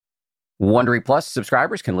Wondery Plus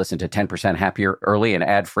subscribers can listen to 10% Happier early and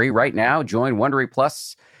ad-free right now. Join Wondery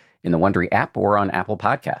Plus in the Wondery app or on Apple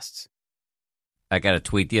Podcasts. I got a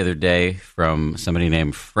tweet the other day from somebody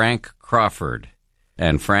named Frank Crawford.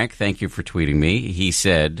 And Frank, thank you for tweeting me. He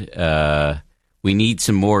said, we need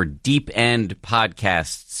some more deep end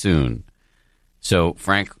podcasts soon. So,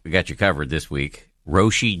 Frank, we got you covered this week.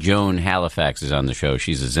 Roshi Joan Halifax is on the show.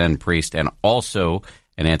 She's a Zen priest and also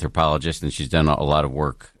an anthropologist, and she's done a lot of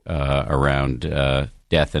work around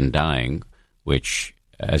death and dying, which,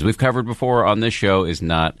 as we've covered before on this show, is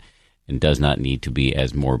not and does not need to be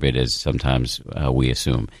as morbid as sometimes we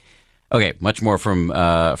assume. Okay, much more from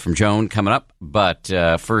Joan coming up, but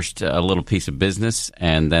first a little piece of business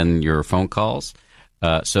and then your phone calls.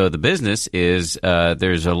 So the business is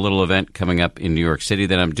there's a little event coming up in New York City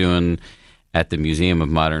that I'm doing at the Museum of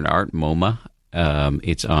Modern Art, MoMA.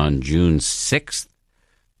 It's on June 6th.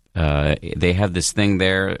 They have this thing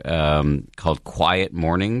there called Quiet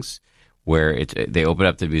Mornings, where they open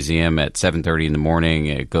up the museum at 7:30 in the morning.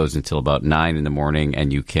 It goes until about 9 in the morning,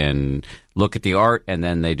 and you can look at the art, and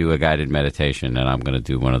then they do a guided meditation, and I'm going to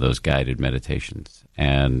do one of those guided meditations.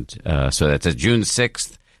 And so that's June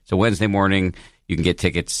 6th. It's a Wednesday morning. You can get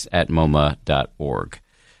tickets at MoMA.org.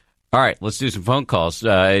 All right, let's do some phone calls.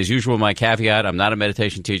 As usual, my caveat, I'm not a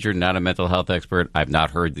meditation teacher, not a mental health expert. I've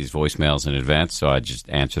not heard these voicemails in advance, so I just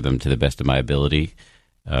answer them to the best of my ability,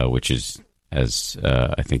 which is, as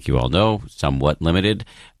I think you all know, somewhat limited.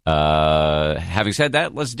 Having said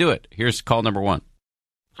that, let's do it. Here's call number one.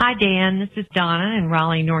 Hi, Dan. This is Donna in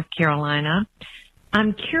Raleigh, North Carolina.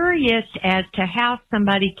 I'm curious as to how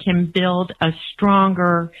somebody can build a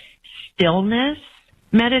stronger stillness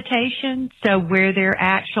meditation, so where they're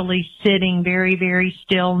actually sitting very, very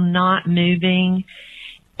still, not moving,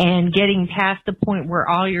 and getting past the point where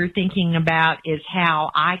all you're thinking about is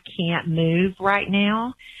how I can't move right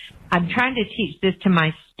now. I'm trying to teach this to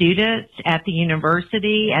my students at the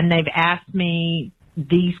university, and they've asked me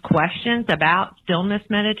these questions about stillness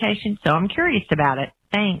meditation, so I'm curious about it.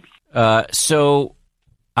 Thanks. So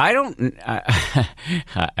I don't,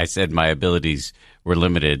 I said my abilities were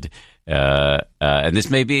limited. And this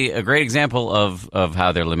may be a great example of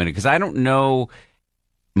how they're limited, because I don't know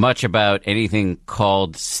much about anything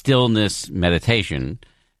called stillness meditation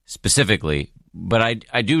specifically, but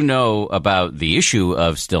I do know about the issue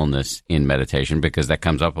of stillness in meditation, because that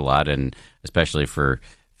comes up a lot, and especially for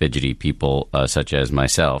fidgety people such as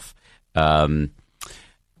myself.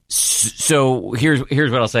 So here's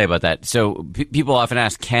what I'll say about that. So people often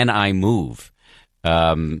ask, can I move?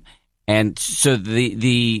 And so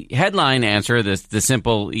the headline answer, the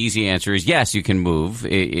simple, easy answer is yes, you can move,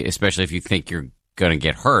 especially if you think you're going to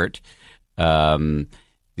get hurt. You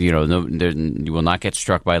will not get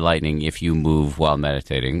struck by lightning if you move while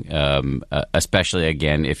meditating, especially,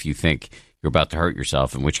 again, if you think you're about to hurt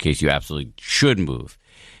yourself, in which case you absolutely should move.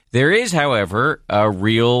 There is, however, a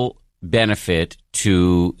real benefit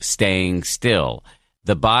to staying still.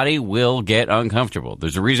 The body will get uncomfortable.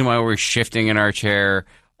 There's a reason why we're shifting in our chair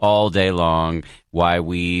all day long, why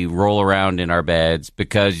we roll around in our beds,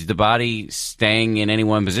 because the body staying in any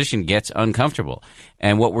one position gets uncomfortable.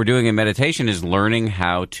 And what we're doing in meditation is learning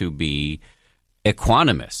how to be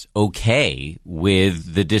equanimous, okay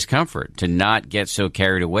with the discomfort, to not get so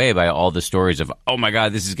carried away by all the stories of, oh my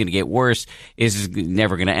God, this is going to get worse, this is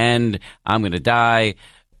never going to end, I'm going to die,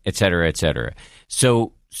 et cetera, et cetera.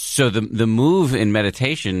 So the move in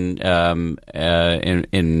meditation,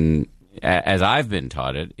 as I've been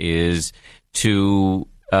taught it, is to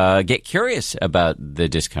get curious about the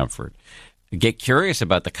discomfort, get curious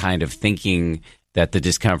about the kind of thinking that the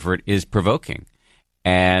discomfort is provoking,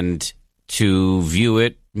 and to view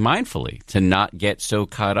it mindfully, to not get so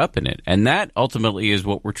caught up in it. And that ultimately is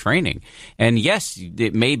what we're training. And yes,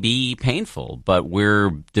 it may be painful, but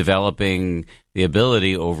we're developing the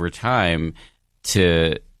ability over time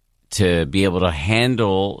to be able to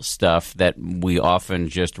handle stuff that we often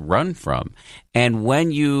just run from. And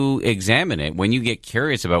when you examine it, when you get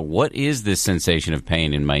curious about what is this sensation of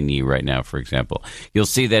pain in my knee right now, for example, you'll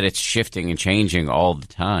see that it's shifting and changing all the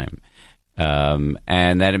time.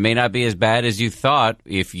 And that it may not be as bad as you thought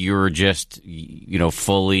if you're just,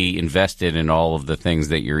 fully invested in all of the things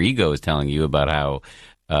that your ego is telling you about how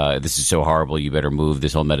this is so horrible, you better move,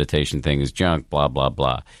 this whole meditation thing is junk, blah, blah,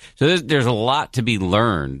 blah. So there's a lot to be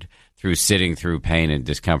learned through sitting through pain and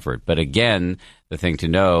discomfort. But again, the thing to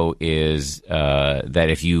know is that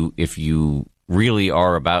if you really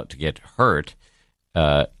are about to get hurt,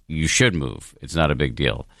 you should move. It's not a big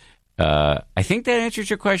deal. I think that answers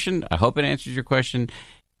your question. I hope it answers your question.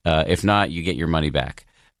 If not, you get your money back.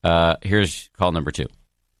 Here's call number two.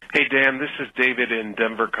 Hey, Dan, this is David in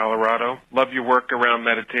Denver, Colorado. Love your work around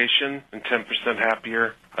meditation and 10%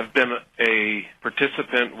 Happier. I've been a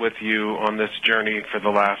participant with you on this journey for the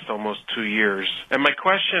last almost 2 years. And my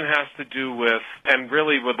question has to do with, and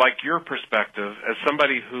really would like your perspective, as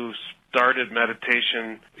somebody who started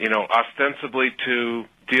meditation, ostensibly to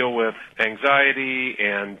deal with anxiety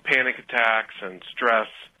and panic attacks and stress,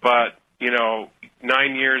 but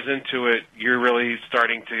 9 years into it, you're really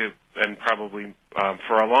starting to, and probably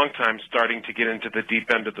for a long time, starting to get into the deep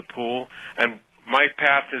end of the pool. And my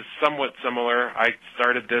path is somewhat similar. I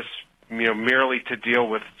started this, merely to deal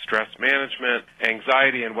with stress management,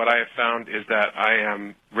 anxiety, and what I have found is that I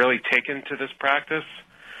am really taken to this practice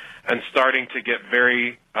and starting to get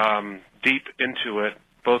very deep into it,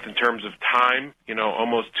 both in terms of time,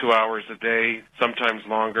 almost 2 hours a day, sometimes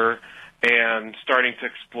longer, and starting to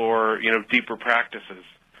explore, deeper practices.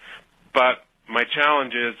 But my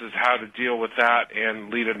challenge is how to deal with that and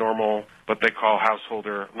lead a normal, what they call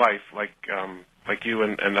householder life, like you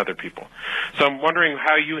and other people. So I'm wondering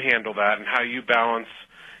how you handle that and how you balance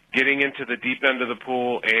getting into the deep end of the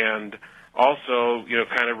pool and also,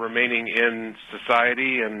 kind of remaining in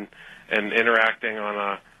society and interacting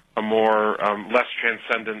on a more less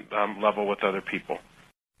transcendent level with other people.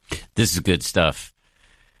 This is good stuff.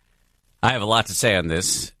 I have a lot to say on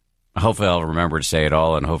this. Hopefully I'll remember to say it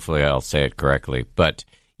all, and hopefully I'll say it correctly. But,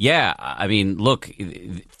 yeah, I mean, look,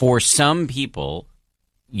 for some people,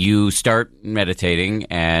 you start meditating,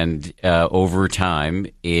 and over time,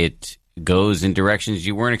 it goes in directions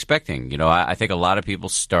you weren't expecting. I think a lot of people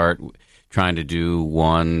start trying to do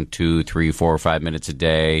 1, 2, 3, 4, or 5 minutes a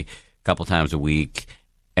day, a couple times a week.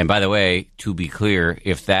 And by the way, to be clear,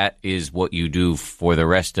 if that is what you do for the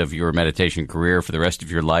rest of your meditation career, for the rest of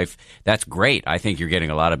your life, that's great. I think you're getting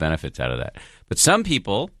a lot of benefits out of that. But some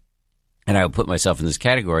people, and I would put myself in this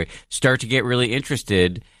category, start to get really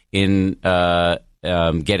interested in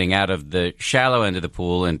getting out of the shallow end of the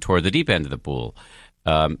pool and toward the deep end of the pool.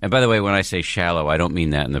 And by the way, when I say shallow, I don't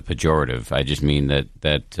mean that in the pejorative. I just mean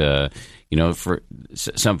that for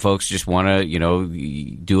some folks just want to,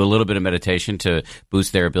 do a little bit of meditation to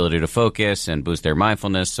boost their ability to focus and boost their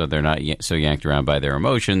mindfulness so they're not so yanked around by their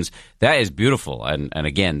emotions. That is beautiful. And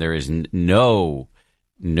again, there is no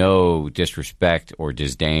disrespect or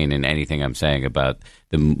disdain in anything I'm saying about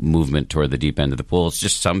the movement toward the deep end of the pool. It's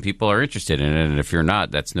just some people are interested in it, and if you're not,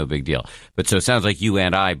 that's no big deal. But so it sounds like you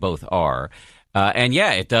and I both are. And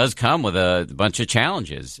yeah, it does come with a bunch of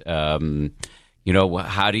challenges. How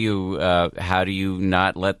do you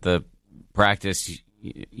not let the practice,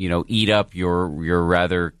 eat up your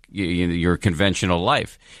conventional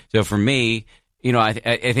life? So for me,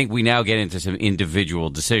 I think we now get into some individual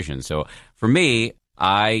decisions. So for me,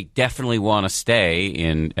 I definitely want to stay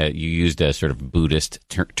in, you used a sort of Buddhist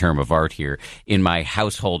term of art here, in my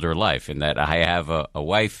householder life, in that I have a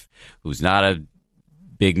wife who's not a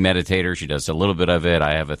big meditator. She does a little bit of it.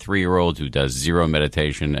 I have a 3-year-old who does zero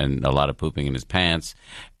meditation and a lot of pooping in his pants,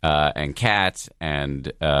 and cats.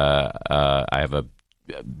 And I have a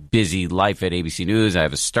busy life at ABC News. I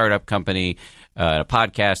have a startup company, a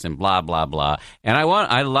podcast, and blah blah blah. And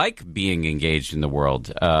I like being engaged in the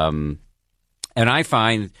world. And I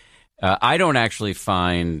find I don't actually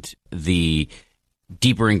find the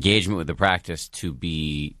deeper engagement with the practice to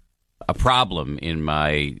be a problem in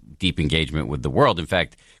my deep engagement with the world. In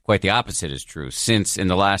fact, quite the opposite is true. Since in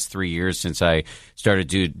the last 3 years, since I started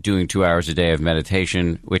doing 2 hours a day of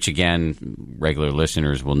meditation, which again, regular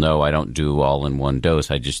listeners will know I don't do all in one dose.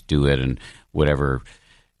 I just do it in whatever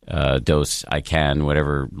dose I can,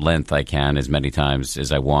 whatever length I can, as many times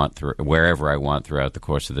as I want, wherever I want throughout the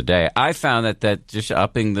course of the day. I found that just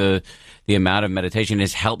upping the amount of meditation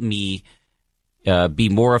has helped me be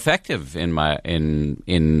more effective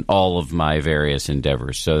in all of my various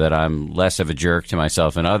endeavors, so that I'm less of a jerk to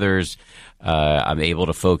myself and others. I'm able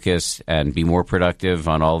to focus and be more productive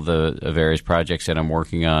on all the various projects that I'm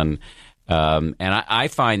working on, and I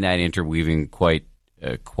find that interweaving quite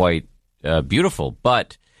beautiful.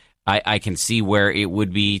 But I can see where it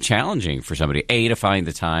would be challenging for somebody, A, to find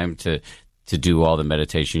the time to do all the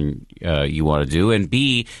meditation you want to do, and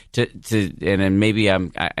B, and then maybe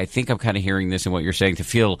I think I'm kind of hearing this in what you're saying, to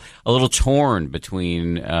feel a little torn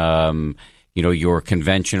between your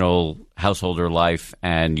conventional householder life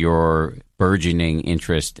and your burgeoning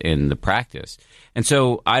interest in the practice. And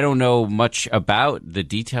so I don't know much about the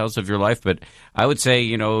details of your life, but I would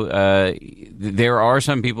say, there are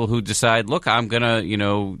some people who decide, look, I'm going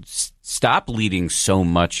to, stop leading so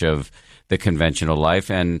much of the conventional life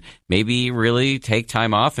and maybe really take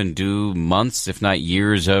time off and do months, if not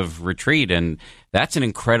years, of retreat. And that's an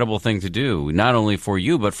incredible thing to do, not only for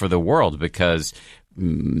you, but for the world, because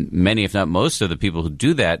many, if not most, of the people who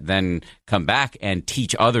do that then come back and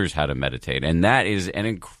teach others how to meditate. And that is an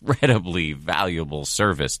incredibly valuable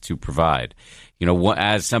service to provide. You know,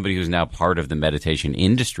 as somebody who's now part of the meditation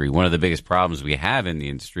industry, one of the biggest problems we have in the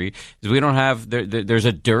industry is we don't have, there's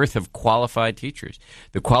a dearth of qualified teachers.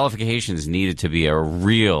 The qualifications needed to be a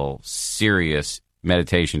real, serious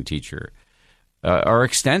meditation teacher are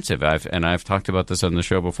extensive. I've talked about this on the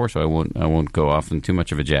show before, so I won't go off in too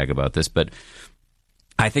much of a jag about this, but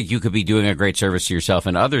I think you could be doing a great service to yourself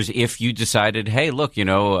and others if you decided, hey, look, you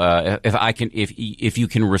know, if you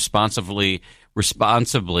can responsibly,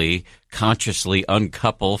 consciously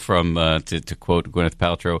uncouple from, to quote Gwyneth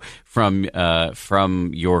Paltrow,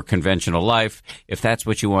 from your conventional life, if that's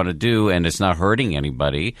what you want to do and it's not hurting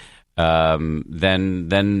anybody, then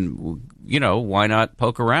you know, why not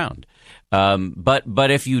poke around?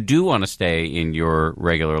 But if you do want to stay in your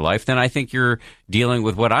regular life, then I think you're dealing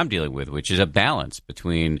with what I'm dealing with, which is a balance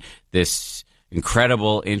between this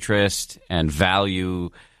incredible interest and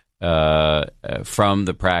value from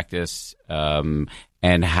the practice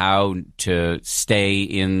and how to stay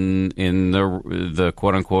in the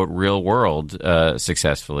quote unquote real world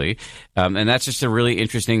successfully, and that's just a really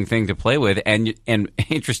interesting thing to play with. And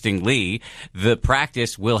interestingly, the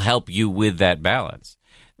practice will help you with that balance.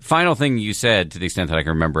 Final thing you said, to the extent that I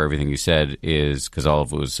can remember everything you said, is because all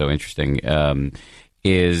of it was so interesting,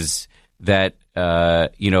 is that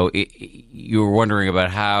you know, you were wondering about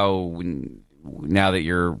how, now that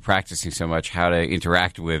you're practicing so much, how to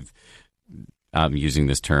interact with, using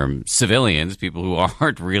this term, civilians, people who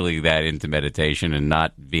aren't really that into meditation and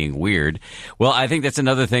not being weird. Well, I think that's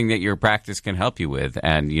another thing that your practice can help you with.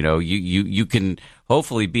 And, you know, you can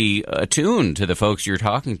hopefully be attuned to the folks you're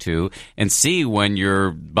talking to and see when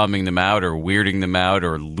you're bumming them out or weirding them out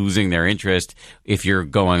or losing their interest, if you're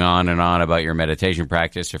going on and on about your meditation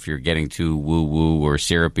practice, if you're getting too woo-woo or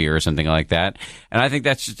syrupy or something like that. And I think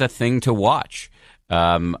that's just a thing to watch,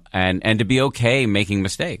 and to be okay making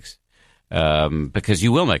mistakes. Because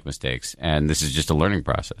you will make mistakes, and this is just a learning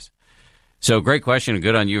process. So, great question, and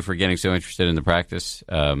good on you for getting so interested in the practice.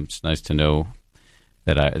 It's nice to know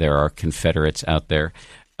that there are Confederates out there.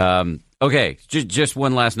 Okay, just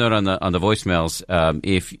one last note on the voicemails.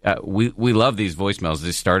 If we love these voicemails.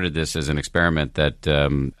 They started this as an experiment that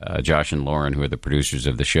Josh and Lauren, who are the producers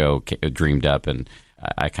of the show, dreamed up, and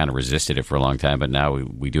I kind of resisted it for a long time, but now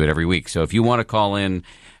we do it every week. So, if you want to call in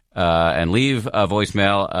and leave a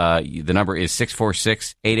voicemail, the number is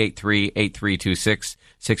 646-883-8326,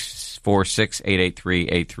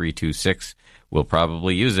 646-883-8326. We'll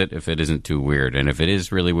probably use it if it isn't too weird. And if it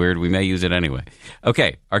is really weird, we may use it anyway.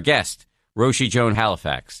 Okay, our guest, Roshi Joan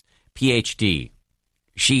Halifax, Ph.D.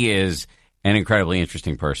 She is an incredibly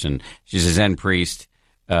interesting person. She's a Zen priest.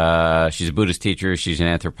 She's a Buddhist teacher. She's an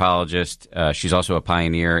anthropologist. She's also a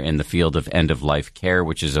pioneer in the field of end-of-life care,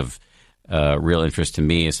 which is of real interest to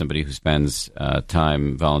me as somebody who spends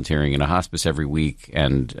time volunteering in a hospice every week,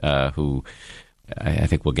 and who, I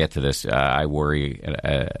think we'll get to this, I worry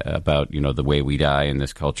about, you know, the way we die in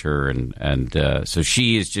this culture, and so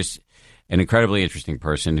she is just an incredibly interesting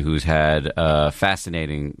person who's had a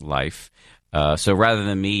fascinating life. So rather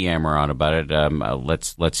than me yammer on about it,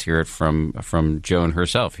 let's hear it from Joan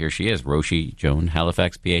herself. Here she is, Roshi Joan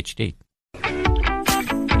Halifax, Ph.D.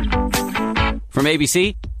 From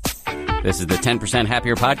ABC, this is the 10%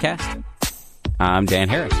 Happier podcast. I'm Dan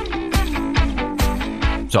Harris.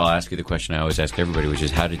 So I'll ask you the question I always ask everybody, which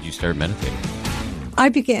is, how did you start meditating? I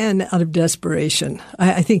began out of desperation.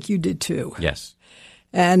 I think you did too. Yes.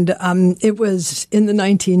 And it was in the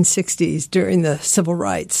 1960s during the civil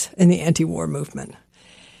rights and the anti-war movement.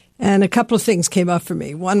 And a couple of things came up for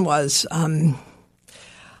me. One was my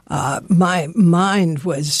mind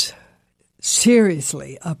was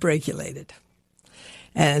seriously upregulated.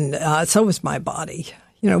 And so was my body.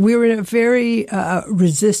 You know, we were in a very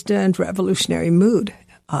resistant, revolutionary mood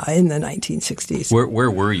in the 1960s.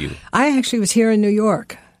 Where were you? I actually was here in New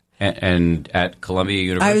York. And at Columbia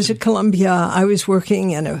University? I was at Columbia. I was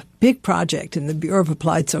working in a big project in the Bureau of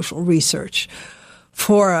Applied Social Research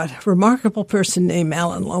for a remarkable person named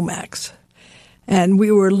Alan Lomax. And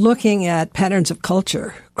we were looking at patterns of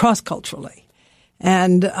culture cross-culturally.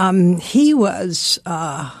 And he was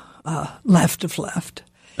left of left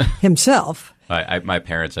himself. My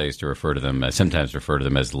parents, I used to refer to them, sometimes refer to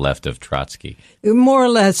them as left of Trotsky. More or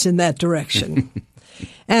less in that direction.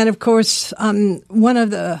 And, of course, one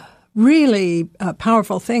of the really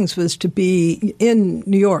powerful things was to be in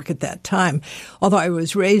New York at that time. Although I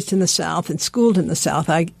was raised in the South and schooled in the South,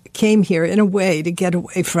 I came here in a way to get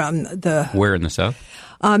away from the... Where in the South?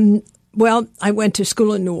 Well, I went to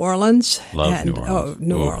school in New Orleans. Love New Orleans. Oh,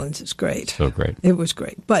 New Orleans is great. So great. It was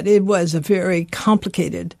great. But it was a very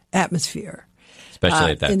complicated atmosphere.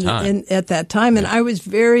 Especially at that time. At that time. And I was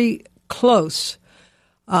very close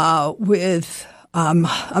with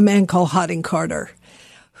a man called Harding Carter,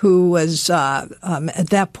 who was, at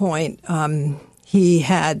that point, he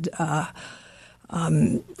had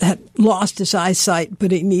lost his eyesight,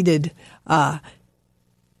 but he needed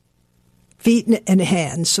feet and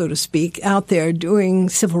hands, so to speak, out there doing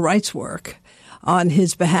civil rights work on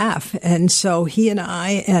his behalf. And so he and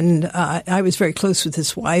I was very close with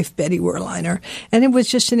his wife, Betty Werleiner, and it was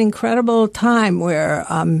just an incredible time where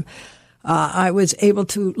I was able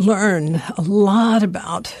to learn a lot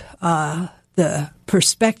about the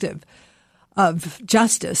perspective of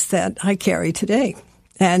justice that I carry today.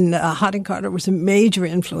 And Harding Carter was a major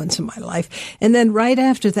influence in my life. And then right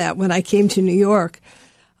after that, when I came to New York,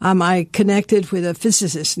 I connected with a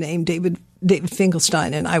physicist named David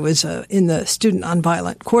Finkelstein, and I was in the Student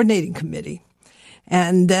Nonviolent Coordinating Committee.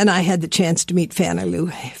 And then I had the chance to meet Fannie Lou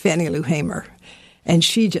Hamer, and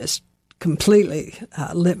she just completely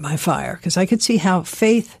lit my fire because I could see how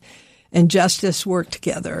faith and justice work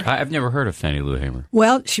together. I've never heard of Fannie Lou Hamer.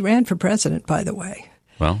 Well, she ran for president, by the way.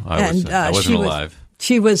 Well, I wasn't alive.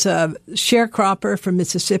 She was a sharecropper from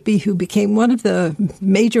Mississippi who became one of the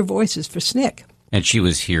major voices for SNCC. And she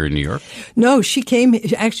was here in New York? No,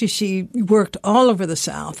 she worked all over the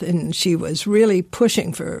South, and she was really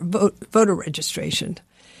pushing for voter registration.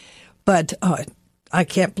 But I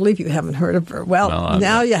can't believe you haven't heard of her. Well,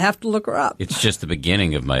 now you have to look her up. It's just the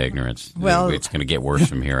beginning of my ignorance. Well, it's going to get worse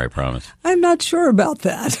from here, I promise. I'm not sure about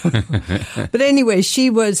that. But anyway, she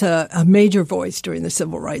was a major voice during the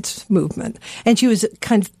civil rights movement. And she was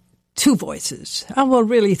kind of two voices. Oh, well,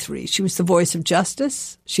 really three. She was the voice of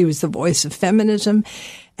justice. She was the voice of feminism.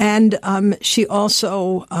 And she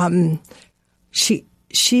also,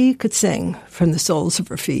 she could sing from the soles of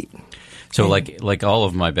her feet. So like all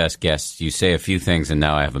of my best guests, you say a few things and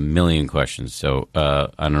now I have a million questions. So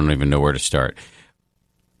I don't even know where to start.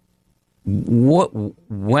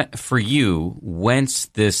 What for you, whence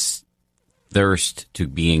this thirst to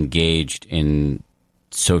be engaged in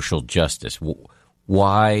social justice?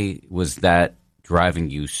 Why was that driving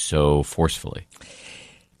you so forcefully?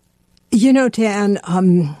 You know, Dan,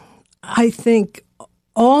 I think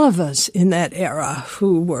all of us in that era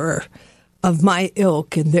who were of my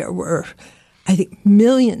ilk, and there were, I think,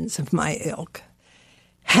 millions of my ilk,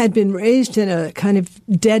 had been raised in a kind of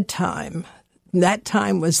dead time. That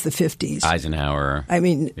time was the 50s. Eisenhower. I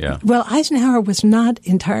mean, yeah. Well, Eisenhower was not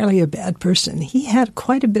entirely a bad person. He had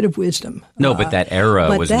quite a bit of wisdom. No, but that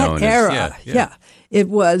era was known as... Yeah. It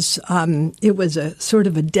was a sort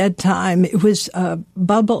of a dead time. It was a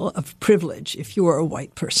bubble of privilege if you were a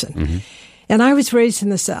white person. Mm-hmm. And I was raised in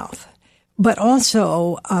the South. But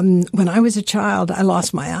also, when I was a child, I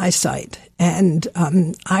lost my eyesight. And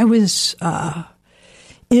I was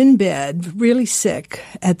in bed, really sick,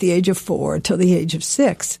 at the age of 4 till the age of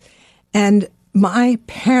 6. And my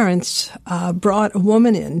parents brought a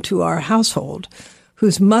woman into our household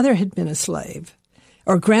whose mother had been a slave,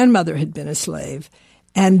 or grandmother had been a slave.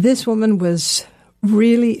 And this woman was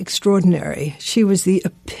really extraordinary. She was the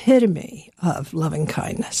epitome of loving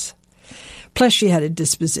kindness. Plus, she had a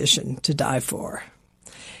disposition to die for.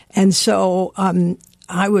 And so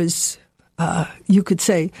I was, you could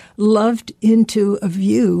say, loved into a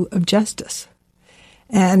view of justice.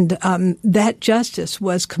 And that justice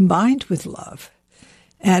was combined with love.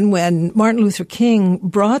 And when Martin Luther King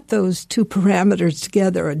brought those two parameters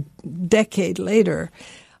together a decade later,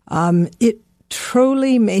 it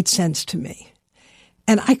truly made sense to me.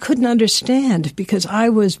 And I couldn't understand because I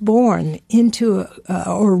was born into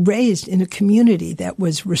or raised in a community that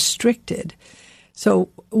was restricted. So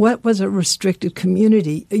what was a restricted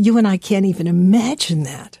community? You and I can't even imagine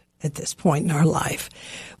that at this point in our life.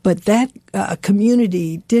 But that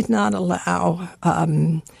community did not allow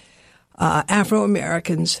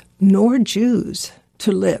Afro-Americans nor Jews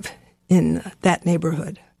to live in that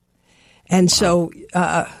neighborhood. And so...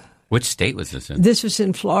 which state was this in? This was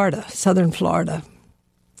in Florida, southern Florida.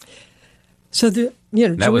 So that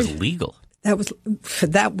was legal. What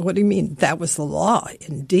do you mean? That was the law,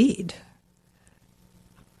 indeed.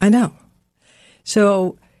 I know.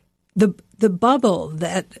 So the bubble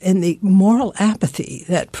that and the moral apathy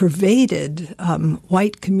that pervaded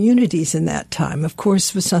white communities in that time, of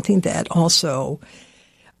course, was something that also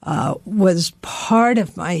was part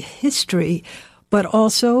of my history, but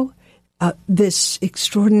also this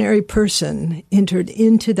extraordinary person entered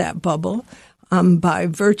into that bubble. by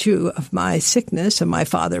virtue of my sickness and my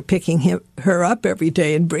father picking her up every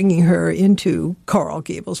day and bringing her into Coral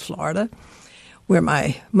Gables, Florida, where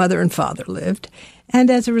my mother and father lived. And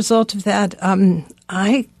as a result of that,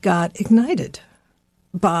 I got ignited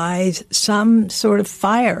by some sort of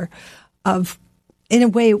fire of, in a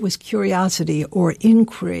way, it was curiosity or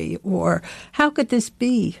inquiry or how could this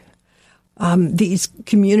be? These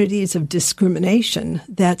communities of discrimination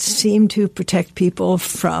that seem to protect people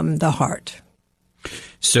from the heart.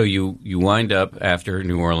 So you wind up after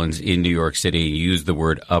New Orleans in New York City. You use the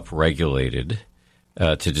word upregulated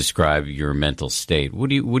to describe your mental state. What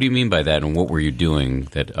do you mean by that, and what were you doing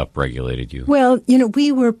that upregulated you? Well,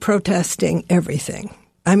 we were protesting everything.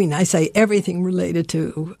 I mean, I say everything related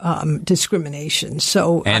to discrimination.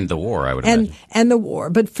 And the war, I would imagine. And the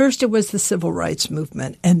war. But first it was the civil rights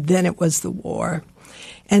movement, and then it was the war.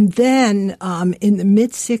 And then in the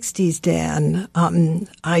mid-'60s, Dan,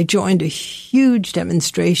 I joined a huge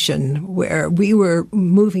demonstration where we were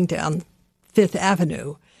moving down Fifth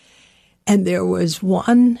Avenue, and there was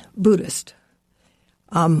one Buddhist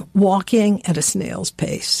walking at a snail's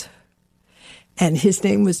pace. And his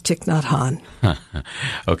name was Thich Nhat Hanh.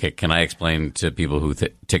 Okay, can I explain to people who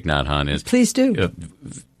Thich Nhat Hanh is? Please do.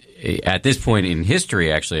 At this point in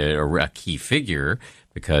history, actually a key figure,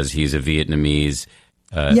 because he's a Vietnamese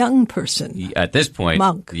young person. At this point,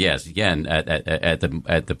 monk. Yes, again, at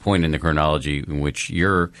the point in the chronology in which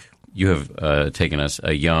you have taken us,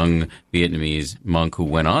 a young Vietnamese monk who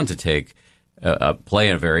went on to play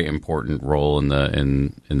a very important role in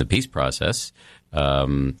the peace process.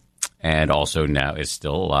 And also now is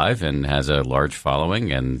still alive and has a large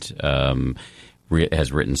following and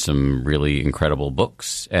has written some really incredible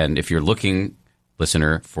books. And if you're looking,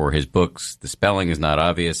 listener, for his books, the spelling is not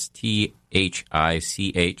obvious.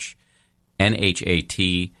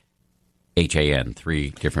 THICHNHATHAN, 3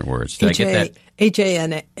 different words. Did I get that?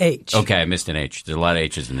 HANH. Okay, I missed an H. There's a lot of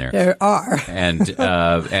H's in there. There are. And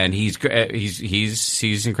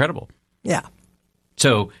he's incredible. Yeah.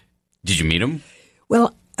 So, did you meet him?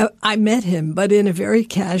 Well, I met him, but in a very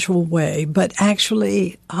casual way. But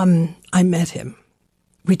actually, I met him,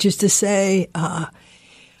 which is to say, I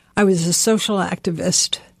was a social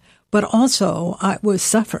activist, but also I was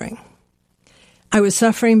suffering. I was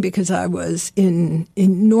suffering because I was in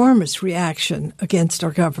enormous reaction against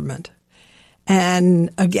our government and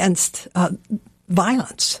against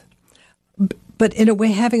violence. But in a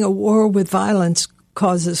way, having a war with violence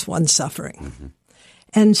causes one suffering. Mm-hmm.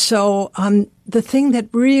 And so the thing that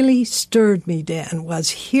really stirred me, Dan, was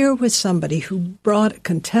here was somebody who brought a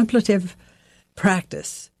contemplative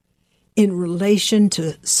practice in relation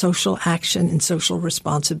to social action and social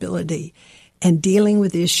responsibility and dealing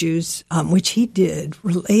with issues, which he did,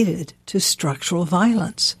 related to structural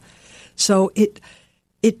violence. So it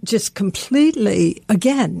just completely,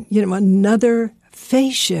 again, another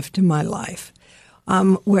phase shift in my life,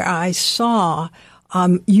 where I saw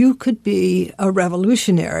you could be a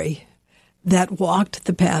revolutionary that walked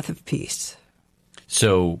the path of peace.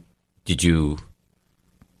 So did you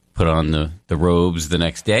put on the robes the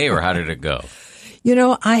next day, or how did it go?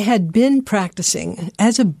 I had been practicing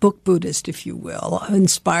as a book Buddhist, if you will,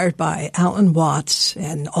 inspired by Alan Watts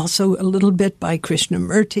and also a little bit by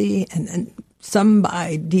Krishnamurti and some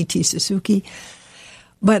by D.T. Suzuki.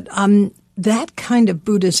 But that kind of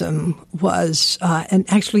Buddhism was, and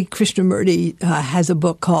actually Krishnamurti has a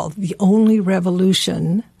book called The Only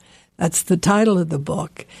Revolution. That's the title of the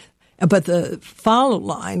book. But the follow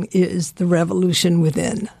line is The Revolution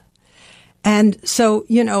Within. And so,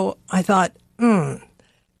 I thought,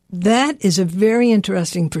 that is a very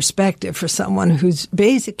interesting perspective for someone who's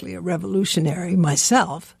basically a revolutionary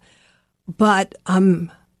myself, but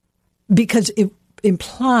because it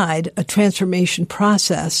implied a transformation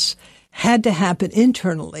process had to happen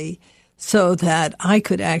internally so that I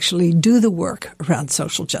could actually do the work around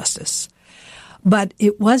social justice. But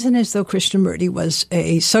it wasn't as though Krishnamurti was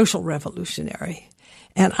a social revolutionary.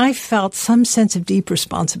 And I felt some sense of deep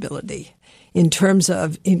responsibility in terms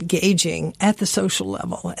of engaging at the social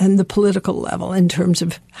level and the political level in terms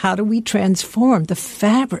of how do we transform the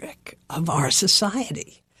fabric of our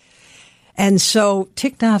society. And so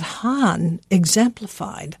Thich Nhat Hanh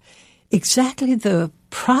exemplified exactly the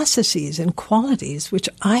processes and qualities which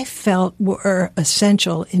I felt were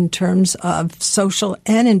essential in terms of social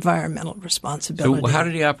and environmental responsibility. So how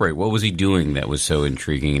did he operate? What was he doing that was so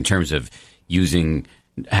intriguing in terms of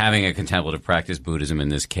having a contemplative practice, Buddhism in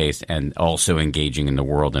this case, and also engaging in the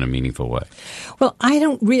world in a meaningful way? Well, I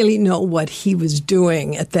don't really know what he was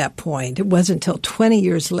doing at that point. It wasn't until 20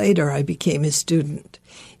 years later I became his student.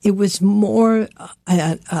 It was more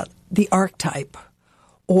the archetype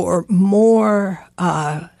or more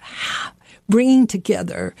bringing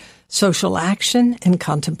together social action and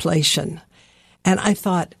contemplation. And I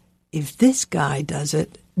thought, if this guy does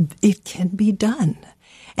it, it can be done.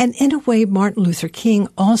 And in a way, Martin Luther King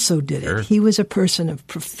also did it. He was a person of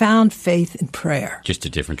profound faith and prayer. Just a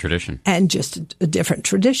different tradition. And just a different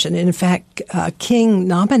tradition. And in fact, King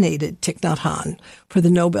nominated Thich Nhat Hanh for the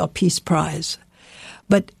Nobel Peace Prize.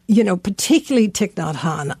 But, particularly Thich Nhat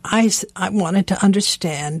Hanh, I wanted to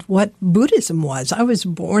understand what Buddhism was. I was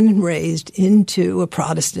born and raised into a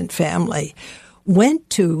Protestant family, went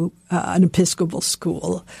to an Episcopal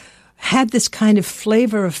school, had this kind of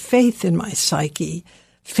flavor of faith in my psyche.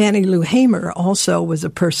 Fannie Lou Hamer also was a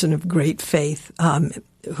person of great faith,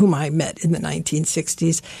 whom I met in the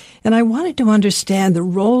 1960s. And I wanted to understand the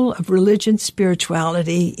role of religion,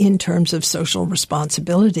 spirituality in terms of social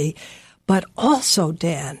responsibility. But also,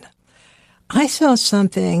 Dan, I saw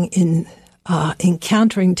something in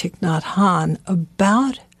encountering Thich Nhat Hanh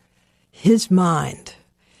about his mind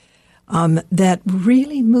that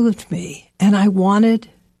really moved me. And I wanted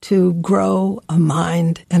to grow a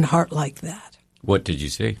mind and heart like that. What did you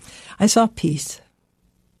see? I saw peace.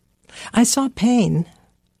 I saw pain.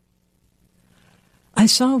 I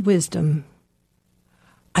saw wisdom.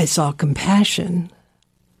 I saw compassion.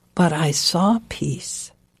 But I saw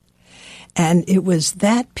peace. And it was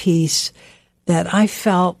that peace that I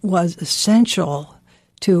felt was essential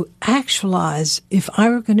to actualize if I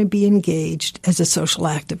were going to be engaged as a social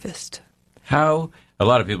activist. A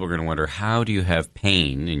lot of people are going to wonder, how do you have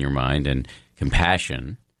pain in your mind and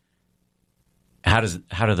compassion? How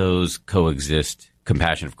do those coexist?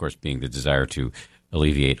 Compassion, of course, being the desire to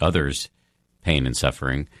alleviate others' pain and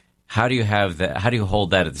suffering. How do you have that? How do you hold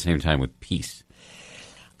that at the same time with peace?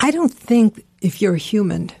 I don't think if you're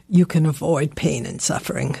human, you can avoid pain and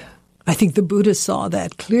suffering. I think the Buddha saw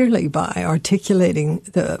that clearly by articulating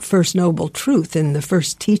the first noble truth in the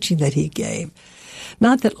first teaching that he gave.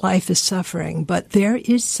 Not that life is suffering, but there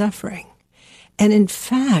is suffering. And in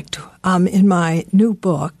fact, in my new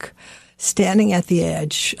book, Standing at the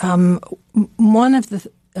Edge, one of the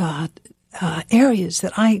areas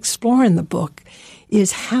that I explore in the book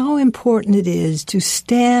is how important it is to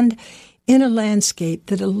stand in a landscape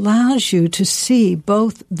that allows you to see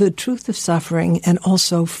both the truth of suffering and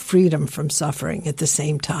also freedom from suffering at the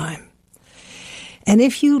same time. And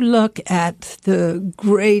if you look at the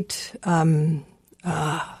great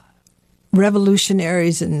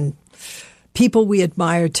revolutionaries and people we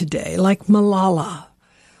admire today, like Malala,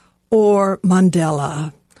 or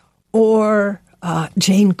Mandela, or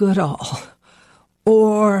Jane Goodall,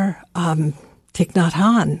 or Thich Nhat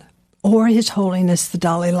Hanh, or His Holiness the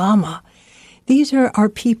Dalai Lama. These are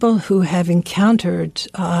people who have encountered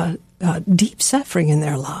deep suffering in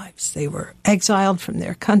their lives. They were exiled from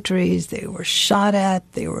their countries, they were shot at,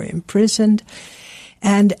 they were imprisoned.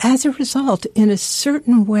 And as a result, in a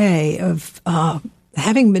certain way of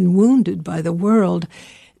having been wounded by the world,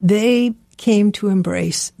 they came to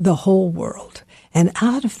embrace the whole world. And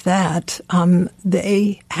out of that,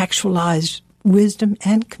 they actualized wisdom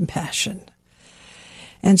and compassion.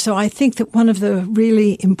 And so I think that one of the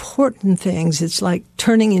really important things, it's like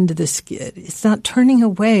turning into the skid. It's not turning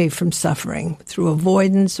away from suffering through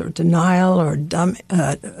avoidance or denial or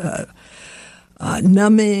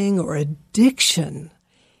numbing or addiction.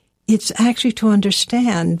 It's actually to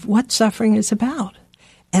understand what suffering is about.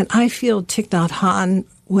 And I feel Thich Nhat Hanh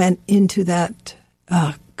went into that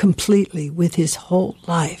completely with his whole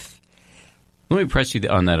life. Let me press you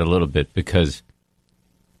on that a little bit because,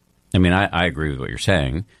 I mean, I agree with what you're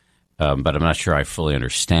saying, but I'm not sure I fully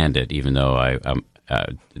understand it, even though I'm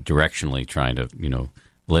directionally trying to,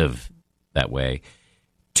 live that way.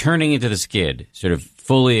 Turning into the skid, sort of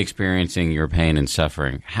fully experiencing your pain and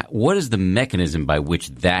suffering, what is the mechanism by which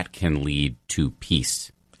that can lead to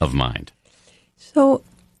peace of mind? So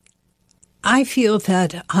I feel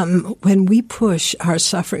that when we push our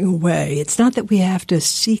suffering away, it's not that we have to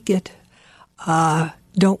seek it.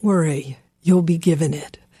 Don't worry, you'll be given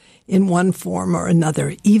it in one form or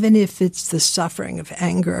another, even if it's the suffering of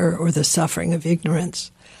anger or the suffering of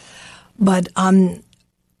ignorance. But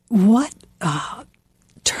what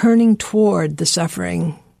turning toward the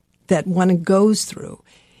suffering that one goes through,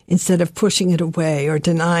 instead of pushing it away or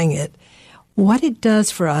denying it, what it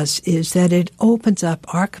does for us is that it opens up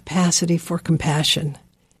our capacity for compassion.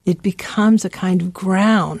 It becomes a kind of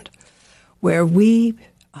ground where we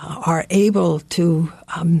are able to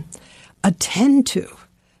attend to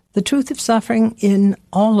the truth of suffering in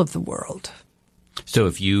all of the world. So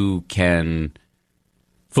if you can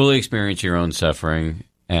fully experience your own suffering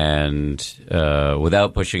and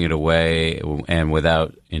without pushing it away and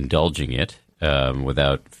without indulging it,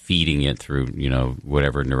 without feeding it through,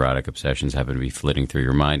 whatever neurotic obsessions happen to be flitting through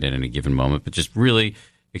your mind at any given moment, but just really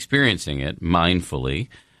experiencing it mindfully,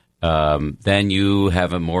 then you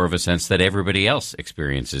have more of a sense that everybody else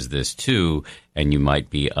experiences this too, and you might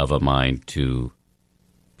be of a mind to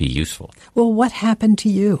be useful. Well, what happened to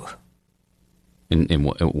you?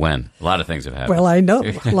 When? A lot of things have happened. Well, I know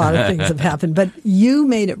a lot of things have happened, but you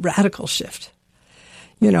made a radical shift,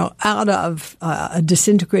 out of a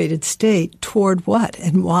disintegrated state toward what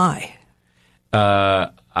and why?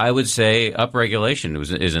 I would say upregulation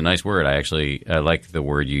is a nice word. I like the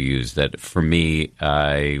word you used. That for me,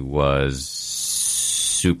 I was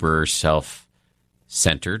super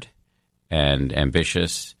self-centered and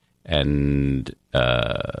ambitious and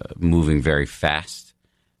moving very fast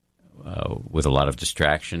with a lot of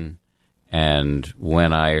distraction. And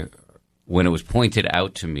when it was pointed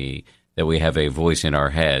out to me that we have a voice in our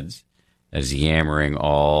heads that's yammering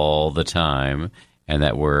all the time, and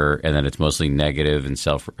that it's mostly negative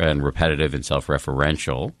and repetitive and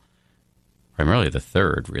self-referential, primarily the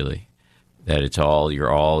third, really. That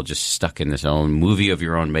you're all just stuck in this own movie of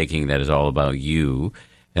your own making that is all about you.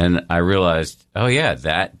 And I realized, oh yeah,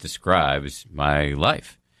 that describes my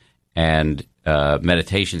life. And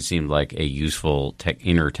meditation seemed like a useful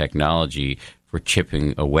inner technology for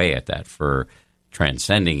chipping away at that, for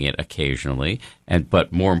transcending it occasionally,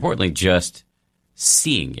 but more importantly, just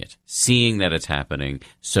seeing it, seeing that it's happening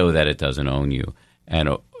so that it doesn't own you.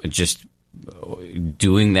 And just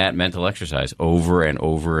doing that mental exercise over and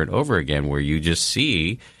over and over again, where you just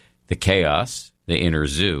see the chaos, the inner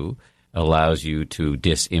zoo, allows you to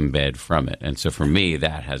disembed from it. And so for me,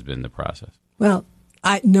 that has been the process. Well,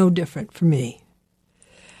 no different for me.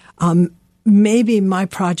 Maybe my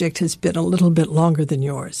project has been a little bit longer than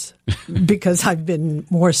yours because I've been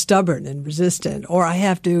more stubborn and resistant, or I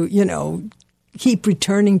have to, keep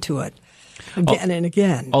returning to it again and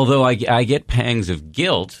again. Although I get pangs of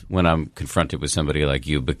guilt when I'm confronted with somebody like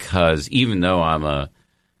you, because even though I'm a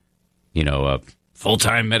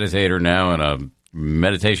full-time meditator now and a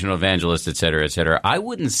meditational evangelist, et cetera, I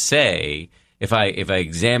wouldn't say, if I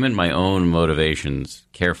examine my own motivations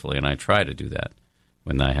carefully, and I try to do that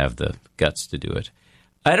when I have the guts to do it,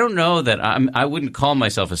 I don't know that I wouldn't call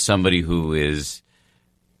myself as somebody who is,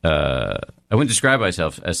 I wouldn't describe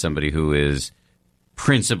myself as somebody who is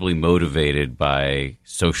principally motivated by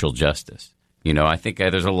social justice. I think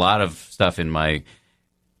there's a lot of stuff in my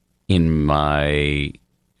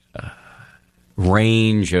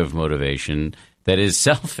range of motivation that is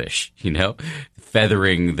selfish,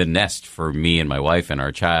 feathering the nest for me and my wife and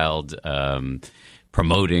our child,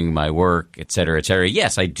 promoting my work, et cetera, et cetera.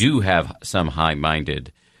 Yes, I do have some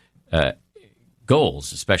high-minded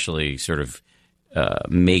goals, especially sort of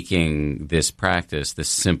making this practice, this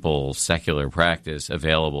simple secular practice,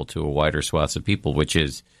 available to a wider swath of people, which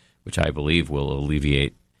I believe will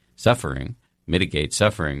alleviate suffering, mitigate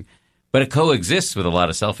suffering. But it coexists with a lot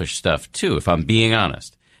of selfish stuff too, if I'm being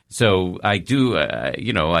honest. So I do,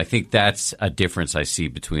 I think that's a difference I see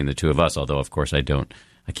between the two of us. Although, of course, I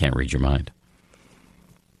can't read your mind.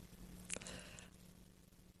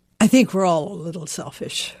 I think we're all a little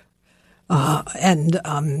selfish, and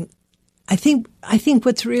I think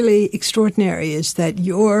what's really extraordinary is that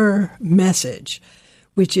your message,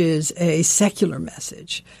 which is a secular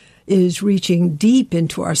message, is reaching deep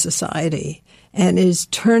into our society and is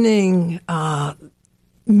turning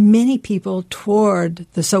many people toward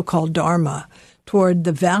the so-called Dharma, toward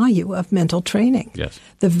the value of mental training, yes,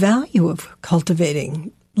 the value of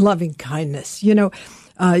cultivating loving kindness.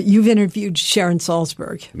 You've interviewed Sharon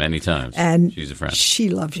Salzberg many times, and she's a friend. She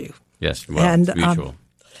loves you. Yes, well, it's mutual.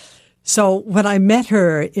 So when I met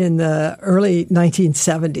her in the early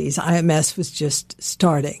 1970s, IMS was just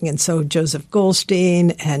starting. And so Joseph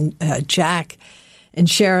Goldstein and Jack and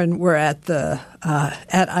Sharon were at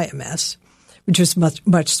IMS, which was much,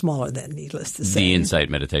 much smaller then, needless to say. The Insight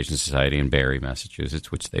Meditation Society in Barre,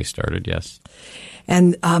 Massachusetts, which they started, yes.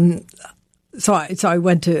 And so I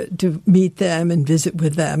went to meet them and visit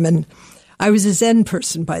with them. And I was a Zen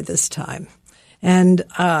person by this time. And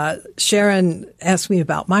Sharon asked me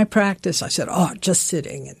about my practice. I said, just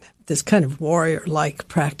sitting, and this kind of warrior-like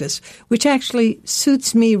practice, which actually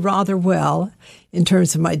suits me rather well in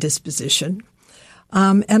terms of my disposition.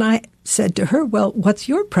 And I said to her, well, what's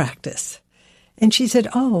your practice? And she said,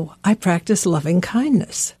 I practice loving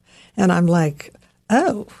kindness. And I'm like,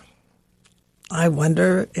 I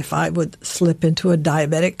wonder if I would slip into a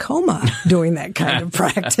diabetic coma doing that kind of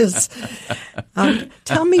practice.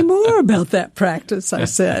 Tell me more about that practice, I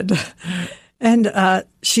said. And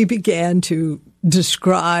she began to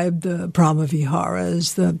describe the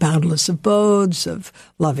Brahma-viharas, the boundless abodes of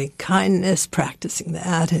loving kindness, practicing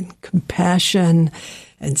that, and compassion,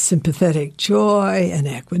 and sympathetic joy, and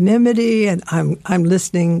equanimity. And I'm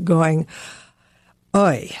listening, going,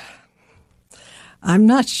 "Oi, I'm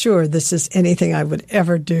not sure this is anything I would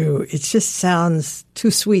ever do. It just sounds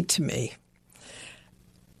too sweet to me."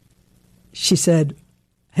 She said,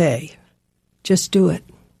 "Hey, just do it.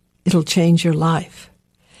 It'll change your life."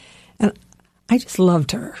 And I just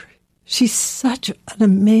loved her. She's such an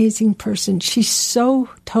amazing person. She's so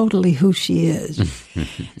totally who she is.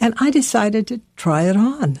 And I decided to try it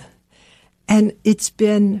on. And it's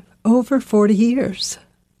been over 40 years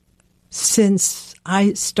since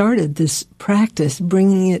I started this practice,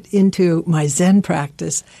 bringing it into my Zen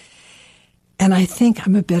practice. And I think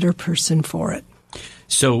I'm a better person for it.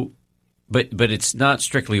 So, but it's not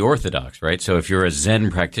strictly orthodox, right? So if you're a Zen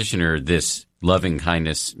practitioner, this loving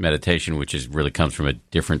kindness meditation, which really comes from a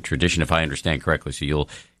different tradition, if I understand correctly, so you'll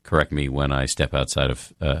correct me when I step outside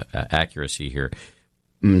of accuracy here.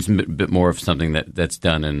 It's a bit more of something that's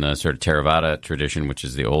done in a sort of Theravada tradition, which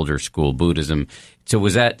is the older school Buddhism. So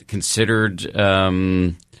was that considered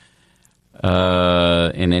in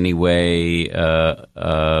any way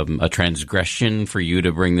a transgression for you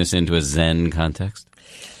to bring this into a Zen context?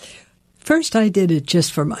 First, I did it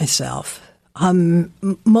just for myself.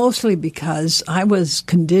 Mostly because I was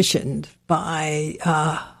conditioned by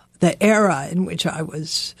the era in which I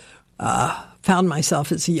was found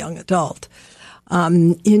myself as a young adult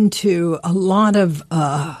into a lot of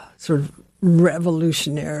sort of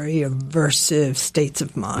revolutionary, aversive states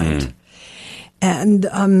of mind.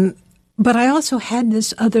 And but I also had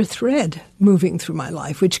this other thread moving through my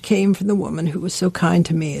life, which came from the woman who was so kind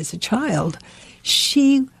to me as a child.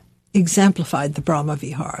 She exemplified the Brahma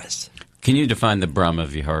Viharas. Can you define the Brahma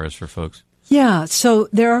Viharas for folks? Yeah, so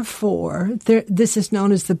there are 4. This is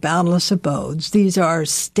known as the boundless abodes. These are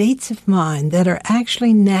states of mind that are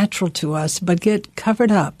actually natural to us but get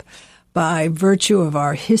covered up by virtue of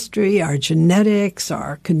our history, our genetics,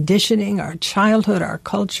 our conditioning, our childhood, our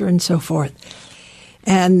culture, and so forth.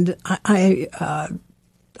 And I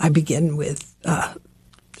begin with,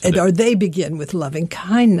 or they begin with loving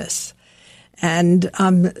kindness. And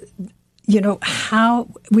how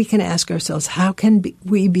we can ask ourselves, how can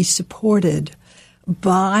we be supported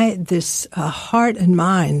by this heart and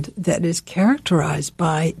mind that is characterized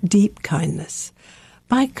by deep kindness,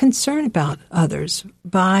 by concern about others,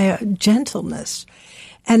 by gentleness?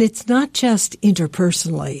 And it's not just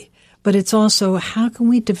interpersonally, but it's also how can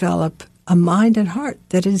we develop a mind and heart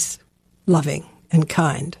that is loving and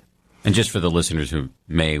kind? And just for the listeners who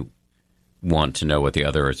may want to know what the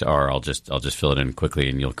others are, I'll just fill it in quickly,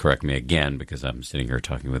 and you'll correct me again because I'm sitting here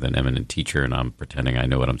talking with an eminent teacher and I'm pretending I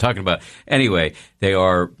know what I'm talking about. Anyway, they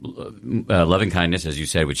are loving kindness, as you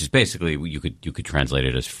said, which is basically you could translate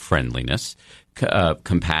it as friendliness,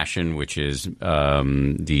 compassion, which is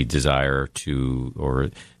the desire to or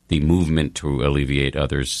the movement to alleviate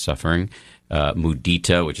others' suffering.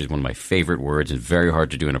 Mudita, which is one of my favorite words and very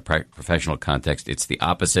hard to do in a professional context. It's the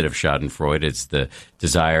opposite of Schadenfreude. It's the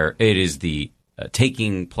desire. It is the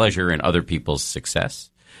taking pleasure in other people's success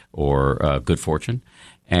or good fortune.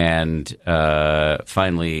 And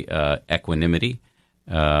finally, equanimity,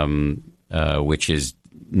 which is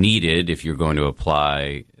needed if you're going to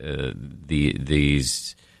apply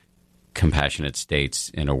these compassionate states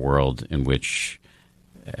in a world in which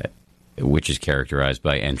is characterized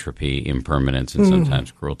by entropy, impermanence, and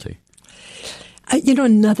sometimes cruelty.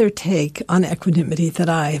 Another take on equanimity that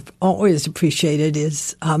I've always appreciated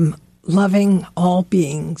is loving all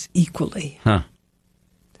beings equally. Huh.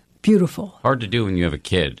 Beautiful. Hard to do when you have a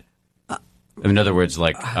kid. In other words,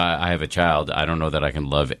 like I have a child. I don't know that I can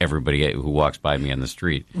love everybody who walks by me on the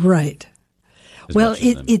street. Right. Well,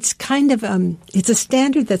 it's kind of it's a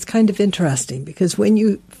standard that's kind of interesting because when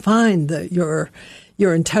you find that you're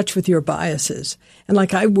in touch with your biases, and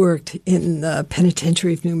like I worked in the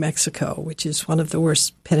penitentiary of New Mexico, which is one of the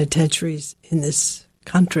worst penitentiaries in this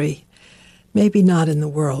country, maybe not in the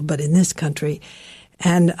world, but in this country.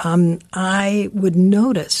 And I would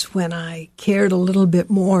notice when I cared a little bit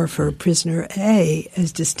more for prisoner A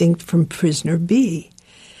as distinct from prisoner B.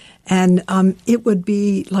 And it would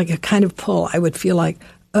be like a kind of pull. I would feel like,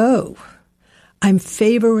 oh, I'm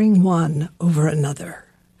favoring one over another.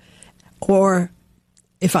 Or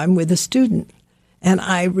if I'm with a student and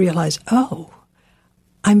I realize, oh,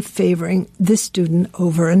 I'm favoring this student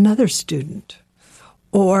over another student.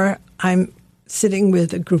 Or I'm sitting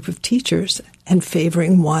with a group of teachers and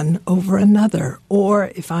favoring one over another.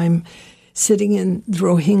 Or if I'm sitting in the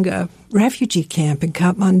Rohingya refugee camp in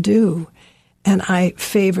Kathmandu And I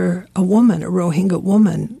favor a woman, a Rohingya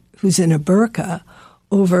woman, who's in a burqa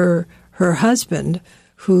over her husband,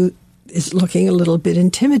 who is looking a little bit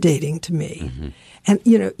intimidating to me. Mm-hmm. And,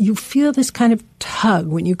 you feel this kind of tug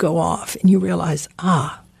when you go off and you realize,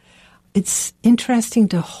 it's interesting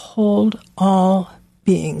to hold all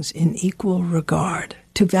beings in equal regard,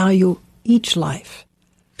 to value each life.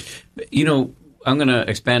 I'm going to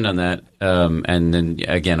expand on that. And then,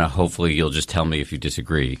 again, hopefully you'll just tell me if you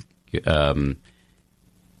disagree. It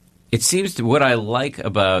seems to what I like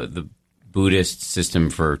about the Buddhist system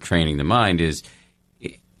for training the mind is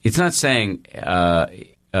it's not saying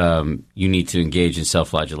you need to engage in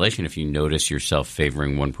self-flagellation if you notice yourself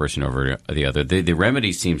favoring one person over the other. The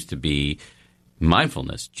remedy seems to be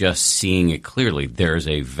mindfulness, just seeing it clearly. There's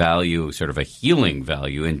a value, sort of a healing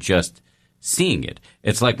value in just seeing it.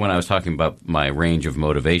 It's like when I was talking about my range of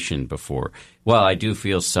motivation before. Well, I do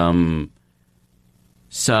feel some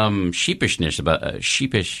sheepishness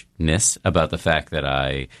about the fact that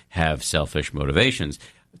I have selfish motivations.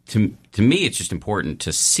 To me, it's just important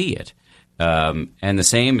to see it. And the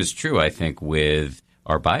same is true, I think, with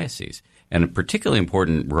our biases. And particularly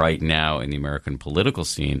important right now in the American political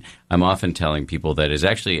scene, I'm often telling people that it's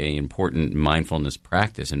actually an important mindfulness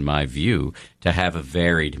practice, in my view, to have a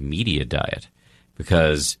varied media diet,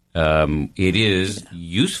 because it is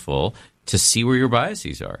useful to see where your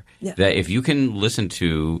biases are. Yeah. That if you can listen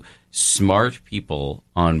to smart people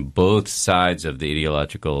on both sides of the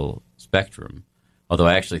ideological spectrum, although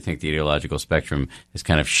I actually think the ideological spectrum has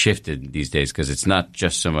kind of shifted these days, because it's not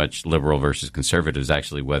just so much liberal versus conservatives,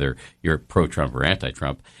 actually, whether you're pro-Trump or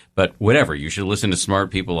anti-Trump. But whatever, you should listen to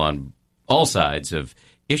smart people on all sides of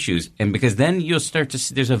issues, and because then you'll start to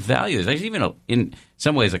see there's a value. There's even, in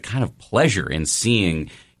some ways, a kind of pleasure in seeing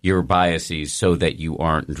your biases so that you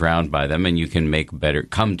aren't drowned by them and you can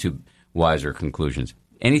come to wiser conclusions.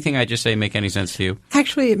 Anything I just say make any sense to you?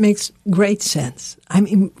 Actually, it makes great sense. I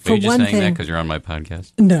mean, for one thing... Are you just saying that because you're on my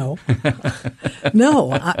podcast? No.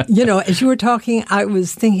 No. As you were talking, I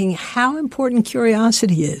was thinking how important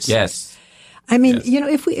curiosity is. Yes. I mean,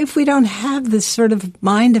 yes. If we don't have this sort of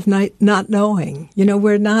mind of not knowing,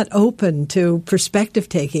 we're not open to perspective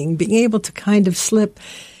taking, being able to kind of slip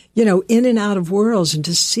in and out of worlds and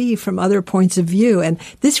to see from other points of view. And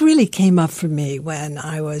this really came up for me when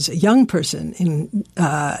I was a young person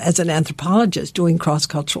as an anthropologist doing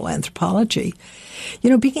cross-cultural anthropology.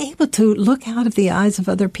 Being able to look out of the eyes of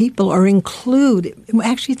other people or include,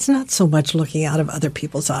 actually, it's not so much looking out of other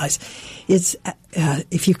people's eyes. It's,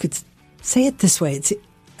 if you could say it this way, it's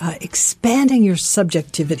expanding your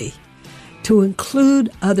subjectivity to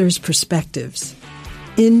include others' perspectives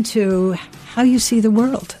into how you see the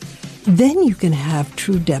world. Then you can have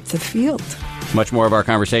true depth of field. Much more of our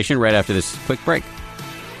conversation right after this quick break.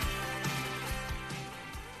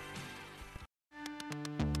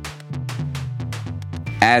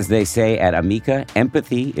 As they say at Amica,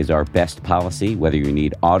 empathy is our best policy. Whether you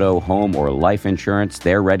need auto, home, or life insurance,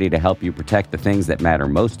 they're ready to help you protect the things that matter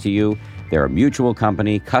most to you. They're a mutual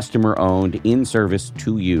company, customer-owned, in service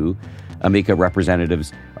to you. Amica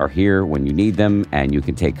representatives are here when you need them, and you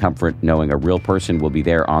can take comfort knowing a real person will be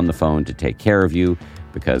there on the phone to take care of you,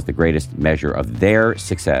 because the greatest measure of their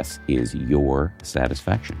success is your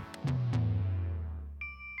satisfaction.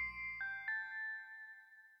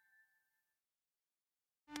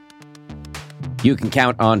 You can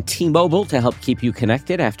count on T-Mobile to help keep you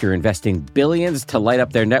connected. After investing billions to light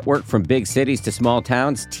up their network from big cities to small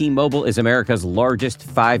towns, T-Mobile is America's largest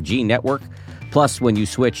 5G network. Plus, when you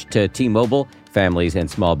switch to T-Mobile, families and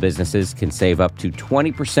small businesses can save up to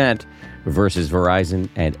 20% versus Verizon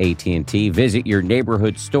and AT&T. Visit your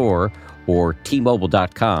neighborhood store or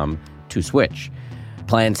T-Mobile.com to switch.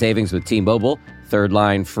 Plan savings with T-Mobile. Third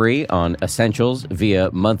line free on essentials via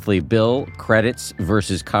monthly bill, credits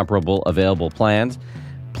versus comparable available plans.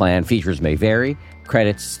 Plan features may vary.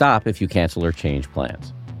 Credits stop if you cancel or change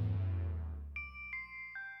plans.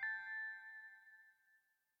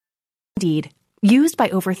 Indeed, used by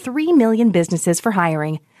over 3 million businesses for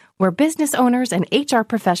hiring, where business owners and HR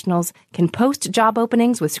professionals can post job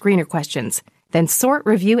openings with screener questions, then sort,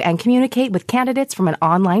 review, and communicate with candidates from an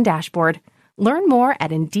online dashboard. Learn more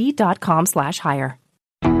at Indeed.com/hire.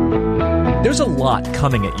 There's a lot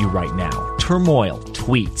coming at you right now. Turmoil,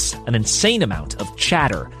 tweets, an insane amount of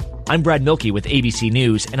chatter. I'm Brad Milkey with ABC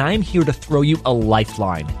News, and I'm here to throw you a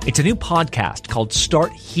lifeline. It's a new podcast called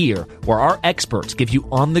Start Here, where our experts give you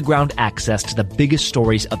on-the-ground access to the biggest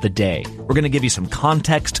stories of the day. We're going to give you some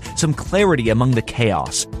context, some clarity among the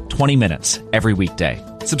chaos. 20 minutes every weekday.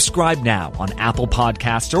 Subscribe now on Apple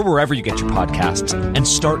Podcasts or wherever you get your podcasts, and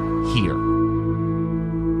start here.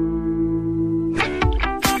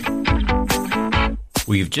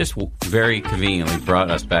 Well, you've just very conveniently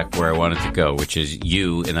brought us back where I wanted to go, which is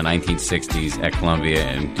you in the 1960s at Columbia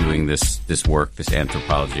and doing this work, this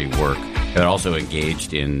anthropology work, but also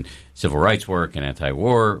engaged in civil rights work and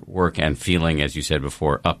anti-war work and feeling, as you said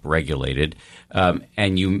before, upregulated.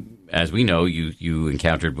 And you, as we know, you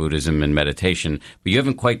encountered Buddhism and meditation, but you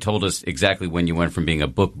haven't quite told us exactly when you went from being a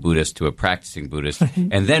book Buddhist to a practicing Buddhist,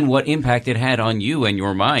 and then what impact it had on you and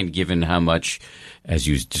your mind, given how much, as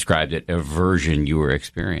you described it, aversion you were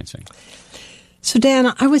experiencing. So,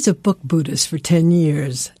 Dan, I was a book Buddhist for 10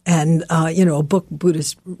 years, and, a book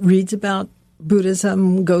Buddhist reads about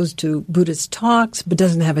Buddhism, goes to Buddhist talks, but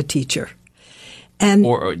doesn't have a teacher. And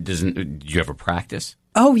or do you have a practice?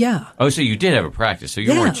 Oh, yeah. Oh, so you did have a practice. So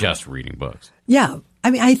you weren't just reading books. Yeah.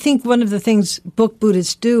 I mean, I think one of the things book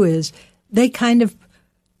Buddhists do is they kind of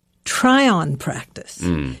try on practice.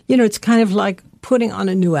 It's kind of like putting on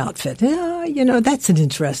a new outfit. That's an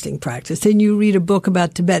interesting practice. Then you read a book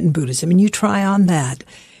about Tibetan Buddhism and you try on that.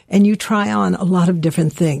 And you try on a lot of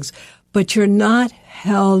different things. But you're not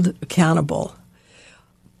held accountable.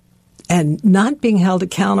 And not being held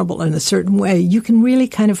accountable in a certain way, you can really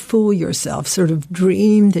kind of fool yourself, sort of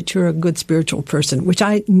dream that you're a good spiritual person, which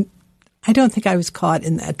I don't think I was caught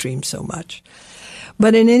in that dream so much.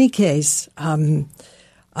 But in any case,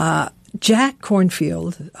 Jack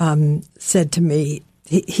Cornfield said to me,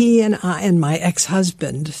 he and I and my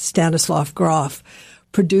ex-husband, Stanislav Grof,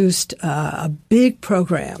 produced a big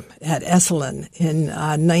program at Esalen in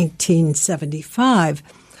 1975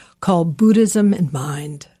 called Buddhism and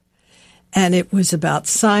Mind. And it was about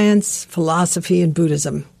science, philosophy, and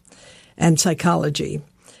Buddhism and psychology.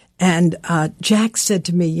 And Jack said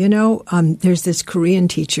to me, there's this Korean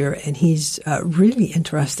teacher, and he's really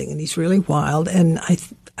interesting, and he's really wild. And I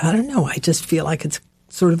don't know, I just feel like it's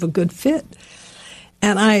sort of a good fit.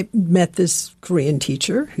 And I met this Korean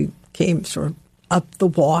teacher who came sort of up the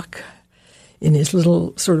walk in his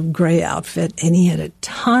little sort of gray outfit, and he had a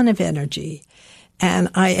ton of energy. And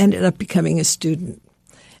I ended up becoming a student.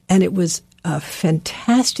 And it was a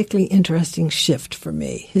fantastically interesting shift for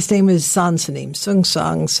me. His name was Sansanim,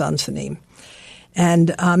 Sung-Sang Sansanim.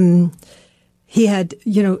 And he had,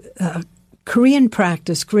 Korean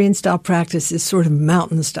style practice is sort of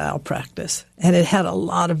mountain style practice. And it had a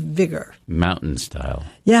lot of vigor. Mountain style.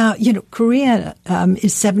 Yeah, Korea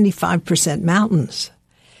is 75% mountains.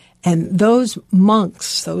 And those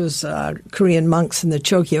monks, Korean monks in the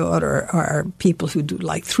Chogyo order are people who do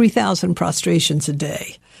like 3,000 prostrations a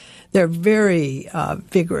day. They're very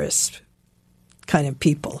vigorous kind of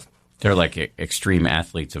people. They're like extreme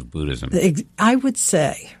athletes of Buddhism. I would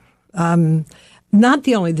say. Not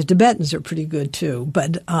the only, the Tibetans are pretty good too,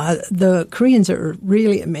 but the Koreans are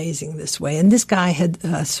really amazing this way. And this guy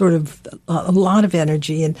had sort of a lot of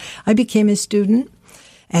energy, and I became his student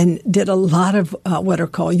and did a lot of what are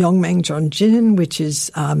called Yongmeng Jonjin, which is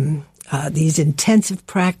these intensive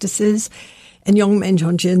practices. And Yongmeng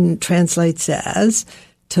Jonjin translates as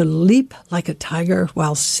to leap like a tiger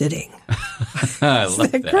while sitting. I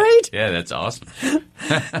love that. Great? Yeah, that's awesome.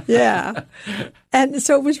 Yeah. And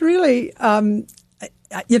so it was really, I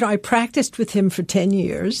practiced with him for 10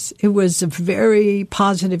 years. It was a very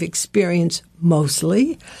positive experience,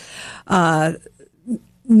 mostly.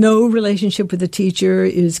 No relationship with the teacher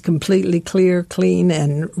is completely clear, clean,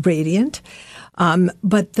 and radiant.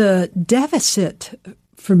 But the deficit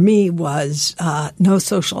for me was no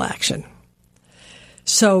social action.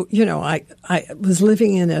 So, I was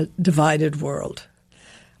living in a divided world.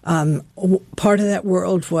 Part of that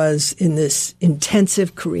world was in this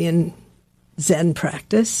intensive Korean Zen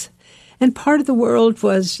practice. And part of the world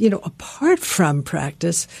was, apart from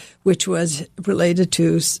practice, which was related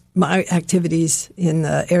to my activities in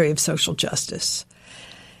the area of social justice.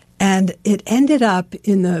 And it ended up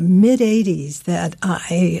in the mid-'80s that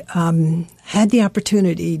I had the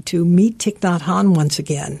opportunity to meet Thich Nhat Hanh once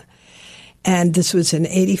again. And this was in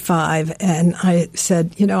 85, and I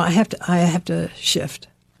said, I have to shift.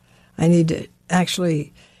 I need to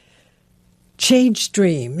actually change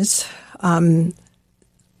streams. I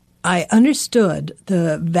understood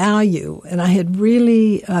the value, and I had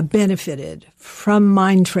really benefited from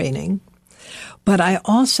mind training, but I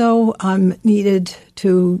also needed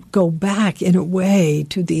to go back in a way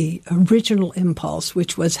to the original impulse,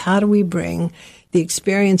 which was how do we bring the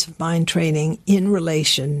experience of mind training in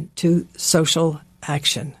relation to social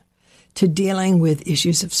action, to dealing with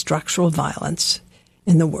issues of structural violence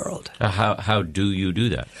in the world. How do you do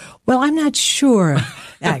that? Well, I'm not sure,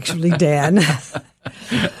 actually, Dan.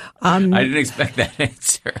 I didn't expect that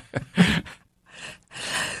answer.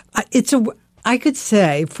 I could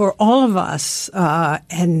say for all of us,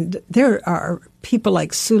 and there are people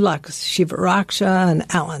like Sulak Shivaraksha and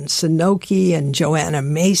Alan Sanoki and Joanna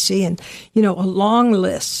Macy and, a long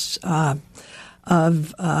list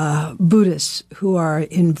of Buddhists who are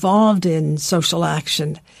involved in social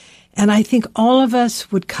action. And I think all of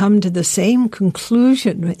us would come to the same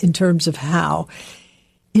conclusion in terms of how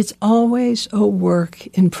it's always a work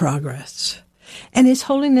in progress. And His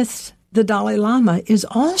Holiness the Dalai Lama is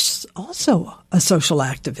also a social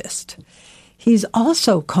activist. He's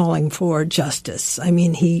also calling for justice. I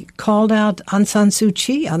mean, he called out Aung San Suu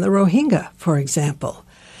Kyi on the Rohingya, for example.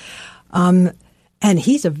 And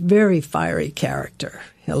he's a very fiery character,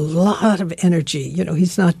 a lot of energy.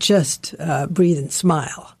 He's not just breathe and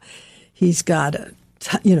smile. He's got,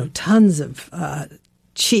 tons of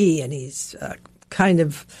chi, and he's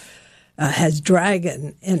has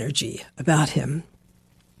dragon energy about him.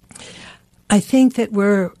 I think that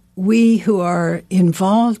we who are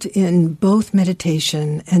involved in both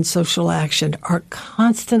meditation and social action are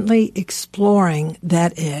constantly exploring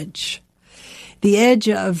that edge. The edge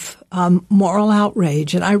of moral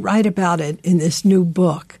outrage, and I write about it in this new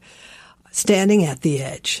book, Standing at the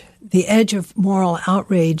edge of moral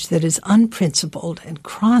outrage that is unprincipled and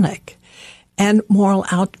chronic, and moral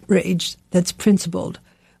outrage that's principled,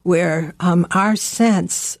 where our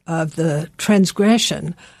sense of the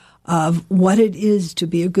transgression of what it is to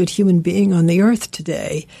be a good human being on the earth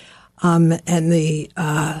today, and the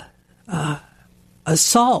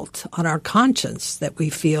assault on our conscience that we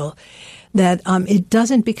feel, that it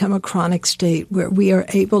doesn't become a chronic state where we are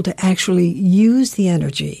able to actually use the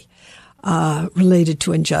energy related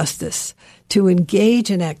to injustice to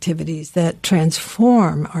engage in activities that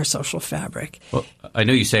transform our social fabric. Well, I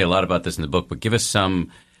know you say a lot about this in the book, but give us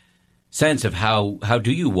some sense of how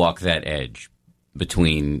do you walk that edge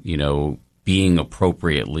between, being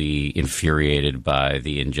appropriately infuriated by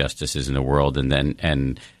the injustices in the world and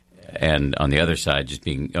on the other side, just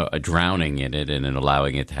being drowning in it and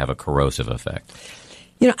allowing it to have a corrosive effect?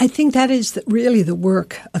 I think that is really the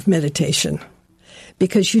work of meditation,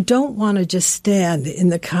 because you don't want to just stand in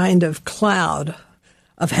the kind of cloud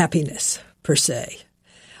of happiness, per se,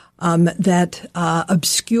 that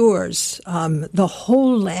obscures the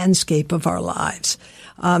whole landscape of our lives.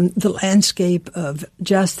 The landscape of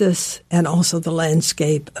justice and also the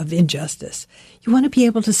landscape of injustice. You want to be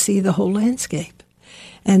able to see the whole landscape.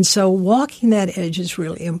 And so walking that edge is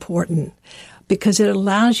really important because it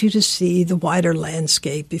allows you to see the wider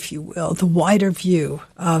landscape, if you will, the wider view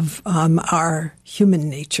of our human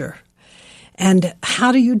nature. And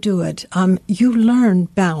how do you do it? You learn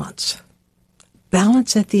balance.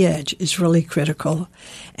 Balance at the edge is really critical.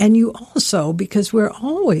 And you also, because we're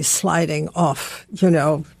always sliding off,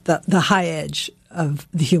 the high edge of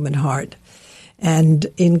the human heart and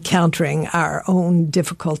encountering our own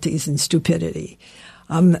difficulties and stupidity.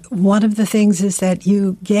 One of the things is that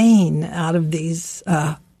you gain out of these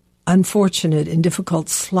unfortunate and difficult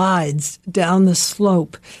slides down the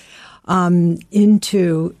slope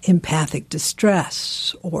into empathic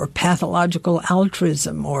distress or pathological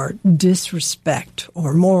altruism or disrespect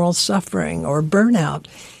or moral suffering or burnout.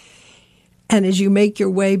 And as you make your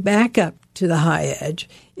way back up to the high edge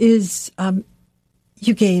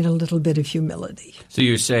you gain a little bit of humility. So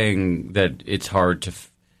you're saying that it's hard to,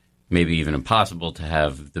 maybe even impossible, to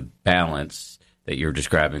have the balance that you're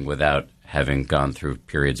describing without having gone through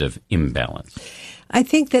periods of imbalance. I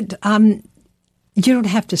think that you don't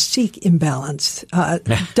have to seek imbalance.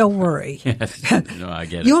 Don't worry. Yes. No, I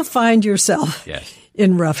get it. You'll find yourself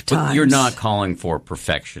in rough times. But you're not calling for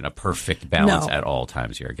perfection, a perfect balance at all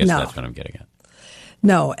times here. I guess that's what I'm getting at.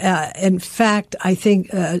 No. In fact, I think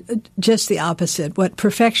just the opposite. What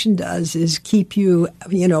perfection does is keep you,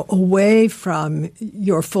 away from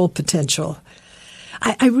your full potential.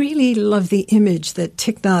 I really love the image that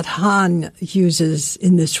Thich Nhat Hanh uses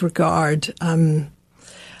in this regard. And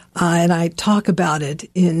I talk about it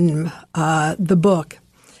in the book,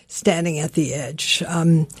 Standing at the Edge.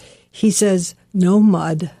 He says, no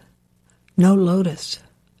mud, no lotus.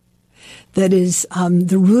 That is,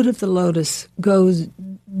 the root of the lotus goes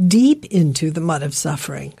deep into the mud of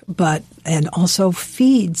suffering, and also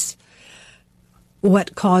feeds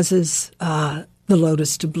what causes the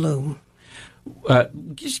lotus to bloom.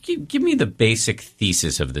 Just give me the basic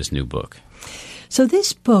thesis of this new book. So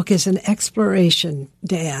this book is an exploration,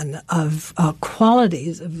 Dan, of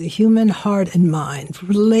qualities of the human heart and mind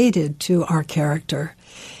related to our character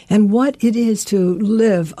and what it is to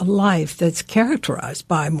live a life that's characterized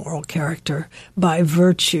by moral character, by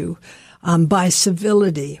virtue, by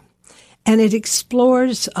civility. And it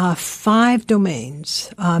explores 5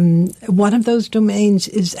 domains. One of those domains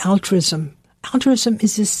is altruism. Altruism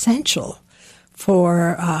is essential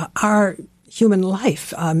for our human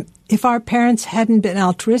life. If our parents hadn't been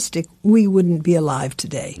altruistic, we wouldn't be alive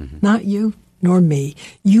today. Mm-hmm. Not you nor me.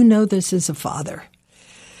 You know this as a father.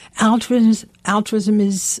 Altruism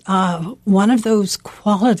is one of those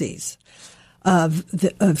qualities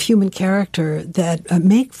of human character that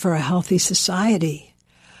make for a healthy society.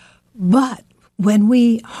 But when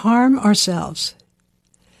we harm ourselves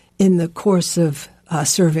in the course of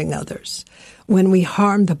serving others, when we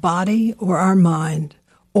harm the body or our mind,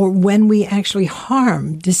 or when we actually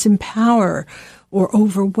harm, disempower, or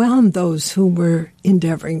overwhelm those who we're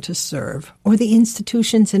endeavoring to serve, or the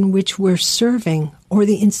institutions in which we're serving, or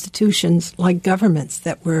the institutions like governments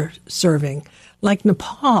that we're serving, like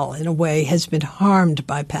Nepal, in a way, has been harmed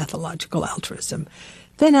by pathological altruism,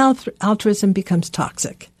 then altruism becomes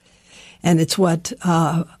toxic. And it's what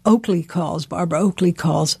Barbara Oakley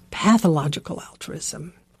calls pathological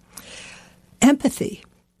altruism. Empathy.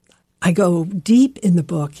 I go deep in the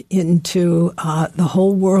book into the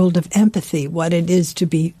whole world of empathy, what it is to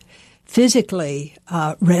be physically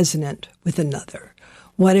resonant with another,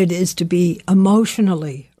 what it is to be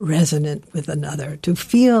emotionally resonant with another, to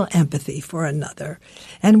feel empathy for another,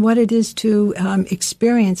 and what it is to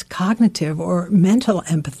experience cognitive or mental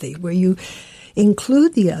empathy, where you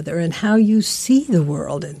include the other in how you see the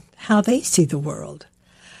world and how they see the world.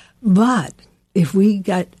 But if we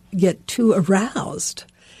get too aroused,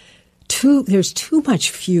 there's too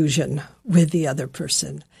much fusion with the other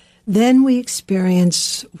person, then we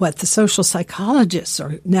experience what the social psychologists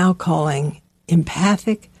are now calling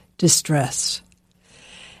empathic distress.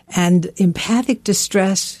 And empathic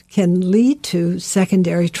distress can lead to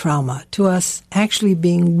secondary trauma, to us actually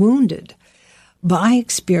being wounded by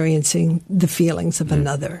experiencing the feelings of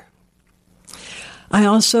another. I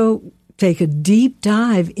also take a deep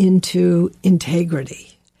dive into integrity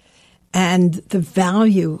and the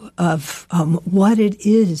value of what it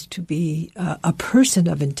is to be a person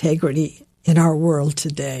of integrity in our world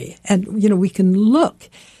today. And, we can look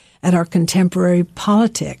at our contemporary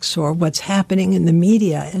politics or what's happening in the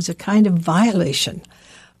media as a kind of violation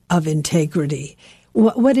of integrity.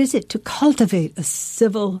 What is it to cultivate a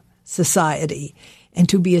civil society and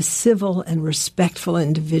to be a civil and respectful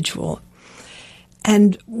individual?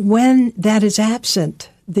 And when that is absent,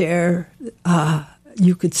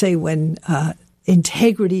 you could say when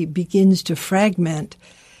integrity begins to fragment,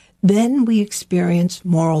 then we experience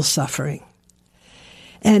moral suffering.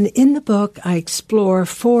 And in the book, I explore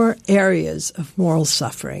 4 areas of moral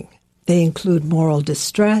suffering. They include moral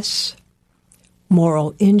distress,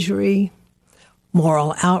 moral injury,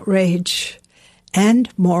 moral outrage, and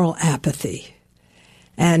moral apathy.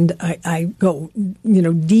 And I go,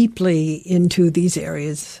 deeply into these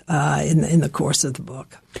areas in the course of the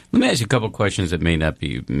book. Let me ask you a couple of questions that may not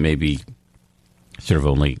be maybe sort of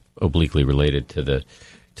only obliquely related to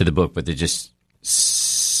the book, but they're just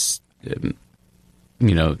that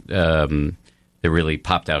really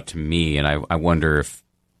popped out to me, and I wonder if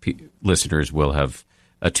listeners will have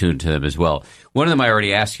attuned to them as well. One of them I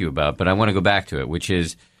already asked you about, but I want to go back to it, which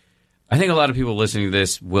is I think a lot of people listening to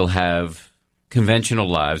this will have conventional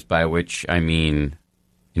lives, by which I mean,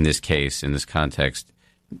 in this case, in this context,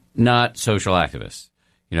 not social activists.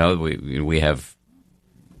 We have.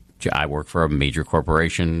 I work for a major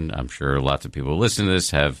corporation. I'm sure lots of people who listen to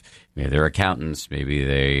this maybe they're accountants, maybe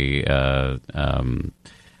they, I don't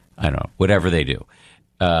know, whatever they do.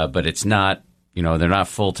 But it's not, they're not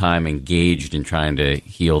full-time engaged in trying to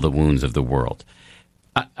heal the wounds of the world.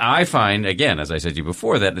 I find, again, as I said to you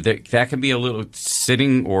before, that can be a little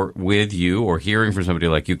sitting or with you or hearing from somebody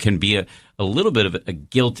like you can be a little bit of a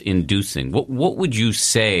guilt-inducing. What would you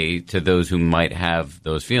say to those who might have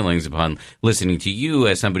those feelings upon listening to you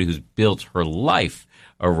as somebody who's built her life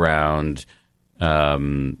around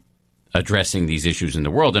addressing these issues in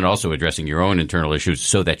the world and also addressing your own internal issues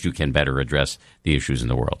so that you can better address the issues in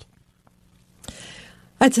the world?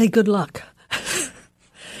 I'd say good luck.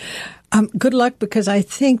 Good luck, because I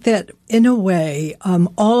think that, in a way,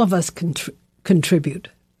 all of us contribute.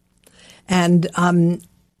 And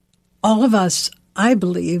all of us, I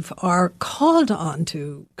believe, are called on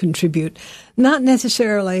to contribute, not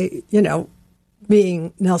necessarily,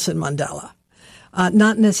 being Nelson Mandela,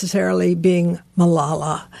 not necessarily being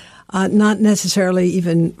Malala, not necessarily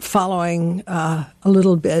even following a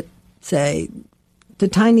little bit, say, the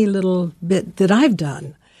tiny little bit that I've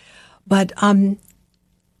done, but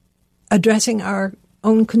addressing our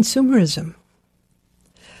own consumerism,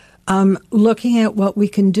 looking at what we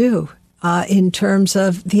can do in terms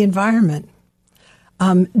of the environment.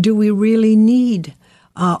 Do we really need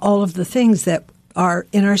all of the things that are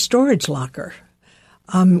in our storage locker?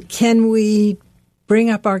 Can we bring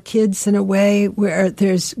up our kids in a way where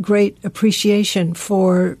there's great appreciation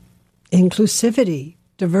for inclusivity,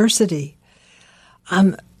 diversity.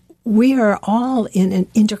 We are all in an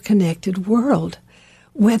interconnected world.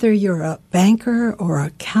 Whether you're a banker or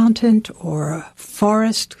accountant or a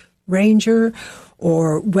forest ranger,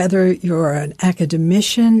 or whether you're an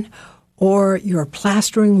academician or you're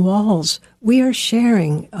plastering walls, we are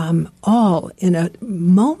sharing all in a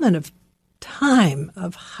moment of time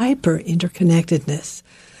of hyper interconnectedness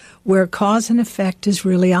where cause and effect is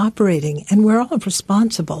really operating, and we're all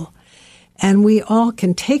responsible. And we all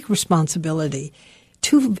can take responsibility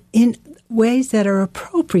in ways that are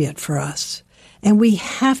appropriate for us. And we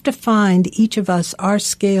have to find, each of us, our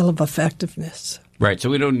scale of effectiveness. Right. So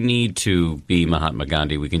we don't need to be Mahatma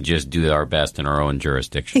Gandhi. We can just do our best in our own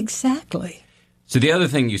jurisdiction. Exactly. So the other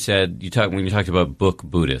thing you said, when you talked about book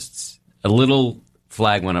Buddhists, a little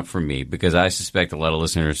flag went up for me because I suspect a lot of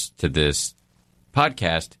listeners to this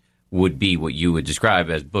podcast would be what you would describe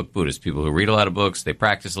as book Buddhists, people who read a lot of books, they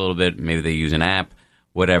practice a little bit, maybe they use an app,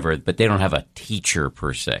 whatever, but they don't have a teacher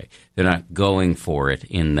per se. They're not going for it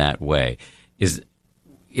in that way. Does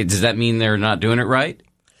that mean they're not doing it right?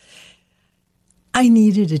 I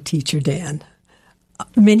needed a teacher, Dan.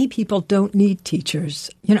 Many people don't need teachers.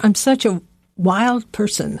 I'm such a wild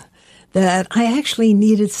person that I actually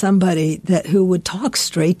needed somebody who would talk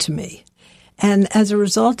straight to me. And as a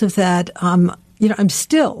result of that, I'm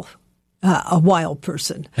still a wild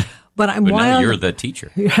person. But I'm but wild. Now you're the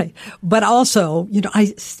teacher. Right. But also,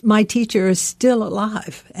 my teacher is still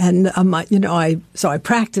alive. And, I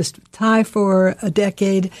practiced Thai for a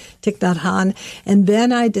decade, Thich Nhat Hanh. And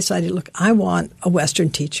then I decided, look, I want a Western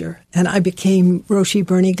teacher. And I became Roshi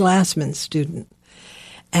Bernie Glassman's student.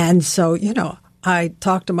 And so, I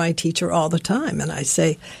talk to my teacher all the time. And I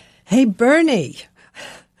say, hey, Bernie,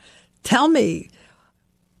 tell me,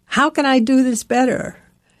 how can I do this better?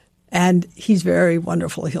 And he's very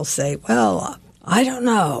wonderful. He'll say, well, I don't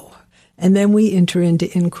know. And then we enter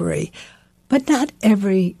into inquiry. But not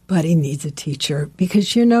everybody needs a teacher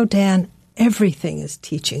because, Dan, everything is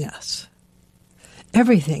teaching us.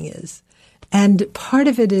 Everything is. And part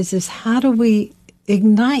of it is how do we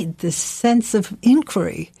ignite this sense of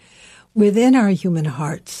inquiry within our human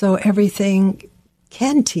heart so everything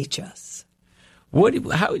can teach us? What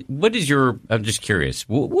is your, I'm just curious,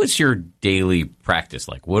 what's your daily practice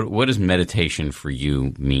like? What does meditation for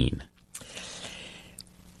you mean?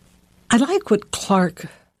 I like what Clark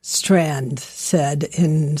Strand said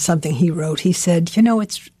in something he wrote. He said,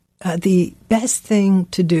 it's the best thing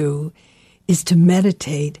to do is to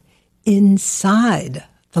meditate inside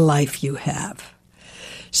the life you have.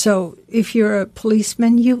 So if you're a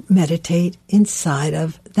policeman, you meditate inside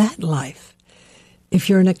of that life. If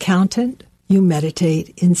you're an accountant, you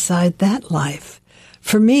meditate inside that life.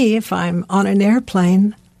 For me, if I'm on an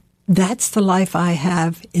airplane, that's the life I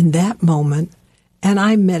have in that moment, and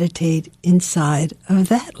I meditate inside of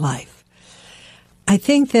that life. I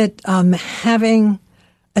think that having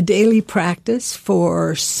a daily practice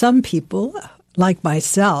for some people, like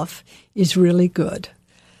myself, is really good.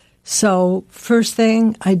 So first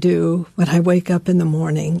thing I do when I wake up in the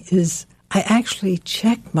morning is I actually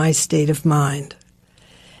check my state of mind.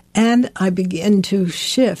 And I begin to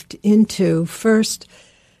shift into first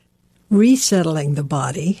resettling the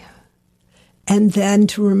body and then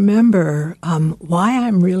to remember why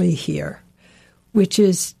I'm really here, which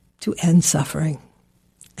is to end suffering.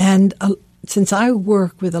 And since I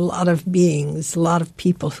work with a lot of beings, a lot of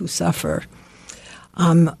people who suffer,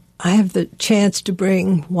 I have the chance to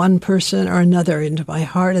bring one person or another into my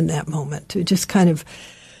heart in that moment to just kind of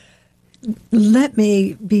let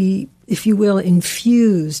me be, if you will,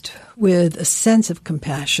 infused with a sense of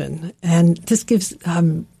compassion. And this gives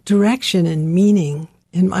direction and meaning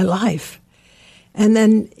in my life. And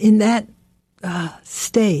then in that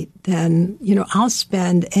state, then, I'll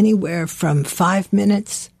spend anywhere from 5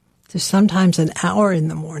 minutes to sometimes an hour in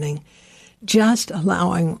the morning just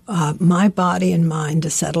allowing my body and mind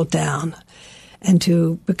to settle down and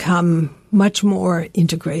to become much more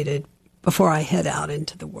integrated before I head out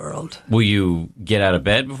into the world. Will you get out of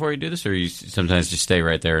bed before you do this, or you sometimes just stay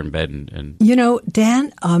right there in bed? And...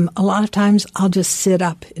 Dan, a lot of times I'll just sit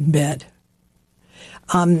up in bed.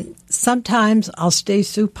 Sometimes I'll stay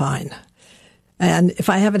supine. And if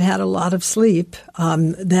I haven't had a lot of sleep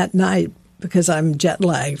that night, because I'm jet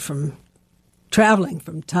lagged from traveling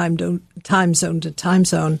from time zone to time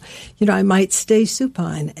zone, I might stay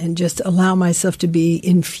supine and just allow myself to be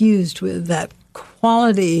infused with that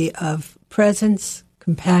quality of presence,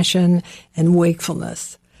 compassion, and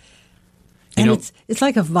wakefulness. And it's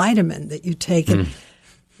like a vitamin that you take. And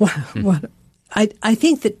I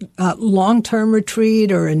think that long-term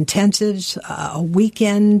retreat or intensives, a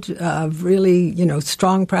weekend of really,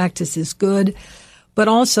 strong practice is good. But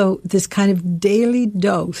also this kind of daily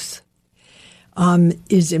dose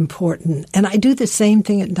is important. And I do the same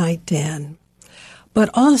thing at night, Dan. But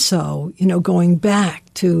also, going back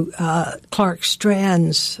to Clark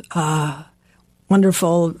Strand's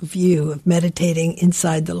wonderful view of meditating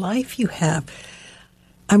inside the life you have.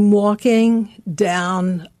 I'm walking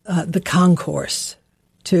down the concourse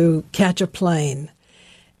to catch a plane.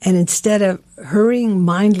 And instead of hurrying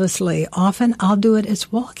mindlessly, often I'll do it as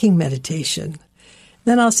walking meditation.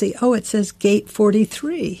 Then I'll see, it says gate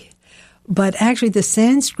 43. But actually the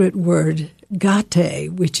Sanskrit word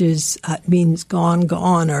gate, which means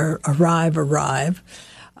gone, or arrive,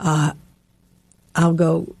 I'll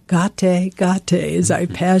go gate as I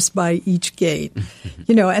pass by each gate,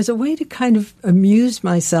 as a way to kind of amuse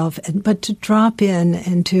myself, but to drop in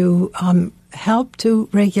and to help to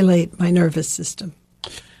regulate my nervous system.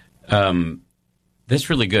 That's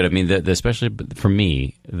really good. I mean, especially for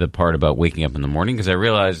me, the part about waking up in the morning, because I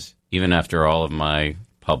realize even after all of my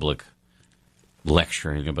public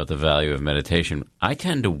lecturing about the value of meditation, I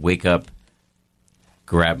tend to wake up,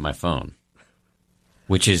 grab my phone,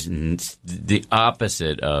 which is the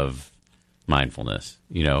opposite of mindfulness.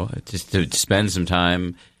 Just to spend some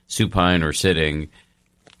time supine or sitting,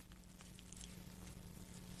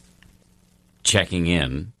 checking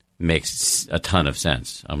in makes a ton of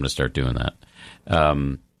sense. I'm going to start doing that.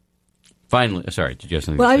 Finally, sorry, did you have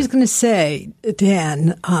something to say? I was going to say,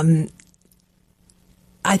 Dan,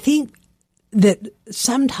 I think that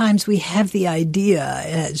sometimes we have the idea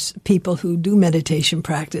as people who do meditation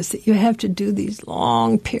practice that you have to do these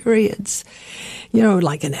long periods,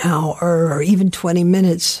 like an hour or even 20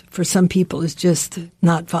 minutes for some people is just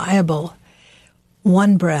not viable.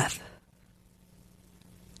 One breath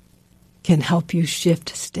can help you shift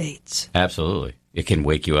states. Absolutely. It can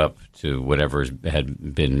wake you up to whatever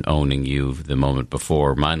had been owning you the moment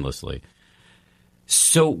before mindlessly.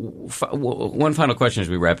 So one final question as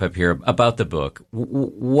we wrap up here about the book.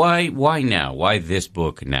 Why now? Why this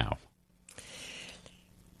book now?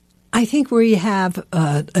 I think we have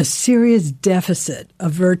a serious deficit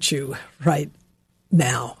of virtue right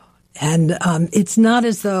now. And it's not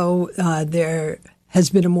as though there has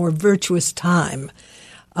been a more virtuous time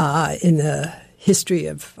in the history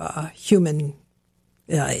of human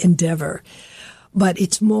endeavor. But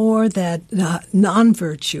it's more that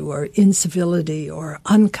non-virtue or incivility or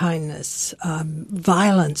unkindness,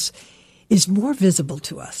 violence is more visible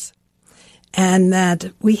to us. And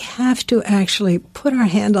that we have to actually put our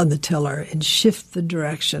hand on the tiller and shift the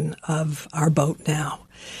direction of our boat now.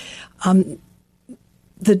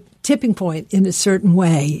 The tipping point in a certain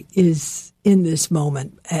way is in this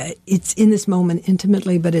moment. It's in this moment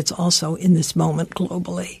intimately, but it's also in this moment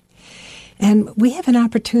globally. And we have an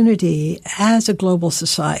opportunity as a global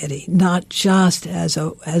society, not just as a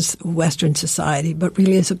Western society, but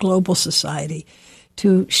really as a global society,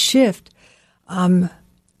 to shift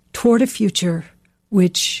toward a future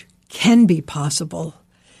which can be possible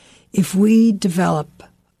if we develop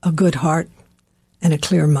a good heart and a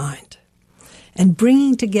clear mind. And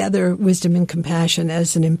bringing together wisdom and compassion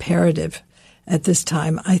as an imperative at this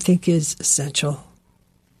time, I think, is essential.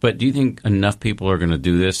 But do you think enough people are going to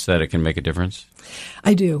do this that it can make a difference?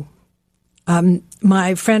 I do.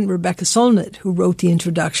 My friend Rebecca Solnit, who wrote the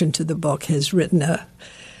introduction to the book, has written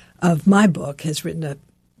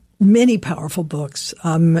many powerful books.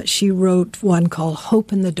 She wrote one called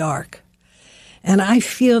Hope in the Dark. And I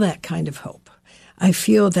feel that kind of hope. I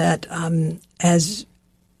feel that as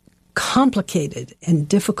complicated and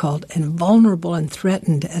difficult and vulnerable and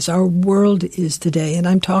threatened as our world is today, and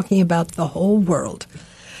I'm talking about the whole world,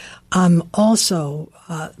 also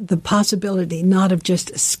the possibility not of just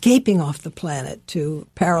escaping off the planet to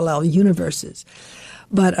parallel universes,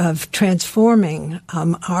 but of transforming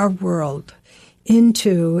our world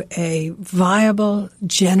into a viable,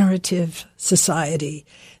 generative society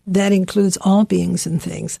that includes all beings and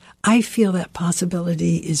things. I feel that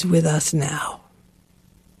possibility is with us now.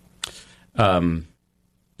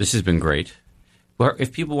 This has been great. Well,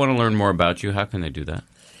 if people want to learn more about you, how can they do that?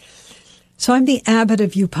 So I'm the abbot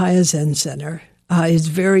of Upaya Zen Center. It's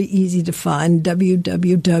very easy to find, www.upaya.org.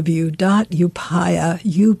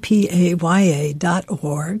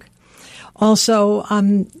 Also,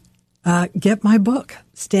 get my book,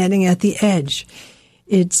 Standing at the Edge.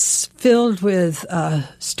 It's filled with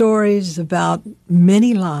stories about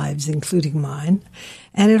many lives, including mine.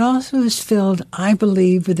 And it also is filled, I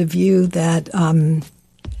believe, with a view that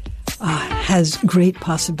has great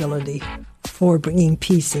possibility for bringing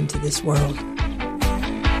peace into this world.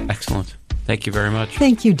 Excellent. Thank you very much.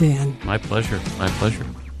 Thank you, Dan. My pleasure. My pleasure.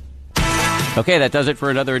 Okay, that does it for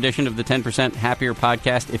another edition of the 10% Happier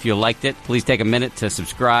podcast. If you liked it, please take a minute to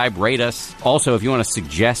subscribe, rate us. Also, if you want to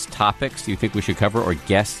suggest topics you think we should cover or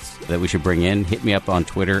guests that we should bring in, hit me up on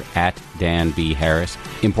Twitter at Dan B. Harris.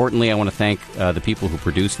 Importantly, I want to thank the people who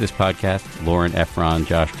produce this podcast, Lauren Efron,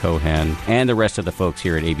 Josh Cohan, and the rest of the folks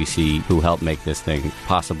here at ABC who helped make this thing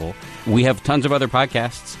possible. We have tons of other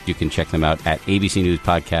podcasts. You can check them out at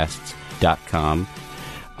abcnewspodcasts.com.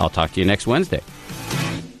 I'll talk to you next Wednesday.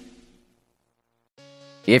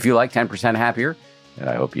 If you like 10% Happier, and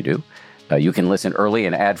I hope you do, you can listen early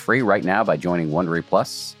and ad-free right now by joining Wondery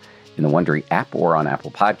Plus in the Wondery app or on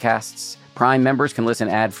Apple Podcasts. Prime members can listen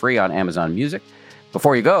ad-free on Amazon Music.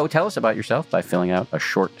 Before you go, tell us about yourself by filling out a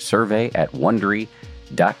short survey at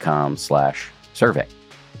Wondery.com/survey.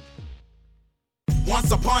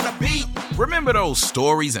 Once upon a beat. Remember those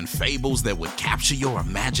stories and fables that would capture your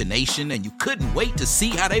imagination and you couldn't wait to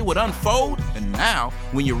see how they would unfold? And now,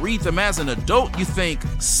 when you read them as an adult, you think,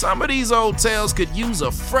 some of these old tales could use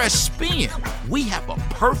a fresh spin. We have a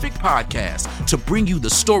perfect podcast to bring you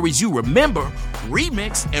the stories you remember,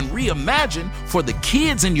 remix, and reimagine for the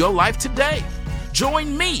kids in your life today.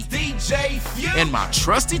 Join me, DJ Few, and my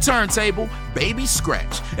trusty turntable, Baby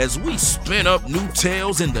Scratch, as we spin up new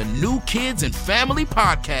tales in the New Kids and Family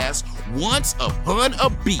podcast, Once Upon a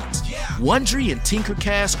Beat. Wondery and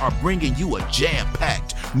Tinkercast are bringing you a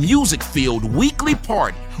jam-packed, music-filled weekly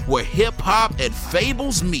party where hip-hop and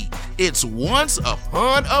fables meet. It's Once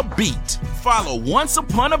Upon a Beat. Follow Once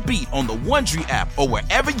Upon a Beat on the Wondery app or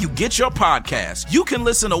wherever you get your podcasts. You can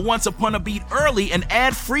listen to Once Upon a Beat early and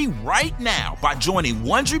ad-free right now by joining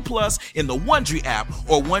Wondery Plus in the Wondery app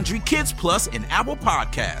or Wondery Kids Plus in Apple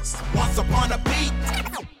Podcasts. Once Upon a Beat.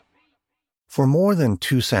 For more than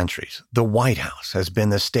 2 centuries, the White House has been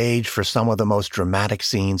the stage for some of the most dramatic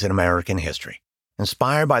scenes in American history.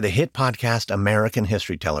 Inspired by the hit podcast American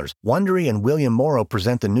History Tellers, Wondery and William Morrow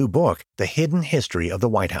present the new book, The Hidden History of the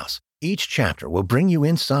White House. Each chapter will bring you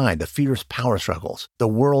inside the fierce power struggles, the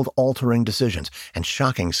world-altering decisions, and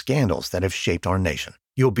shocking scandals that have shaped our nation.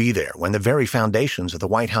 You'll be there when the very foundations of the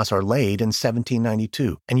White House are laid in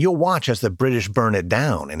 1792, and you'll watch as the British burn it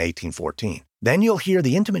down in 1814. Then you'll hear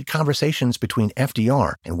the intimate conversations between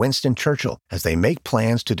FDR and Winston Churchill as they make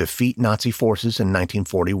plans to defeat Nazi forces in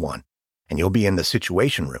 1941. And you'll be in the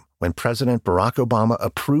Situation Room when President Barack Obama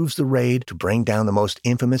approves the raid to bring down the most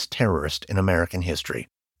infamous terrorist in American history.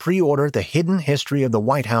 Pre-order The Hidden History of the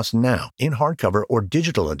White House now in hardcover or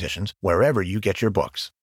digital editions wherever you get your books.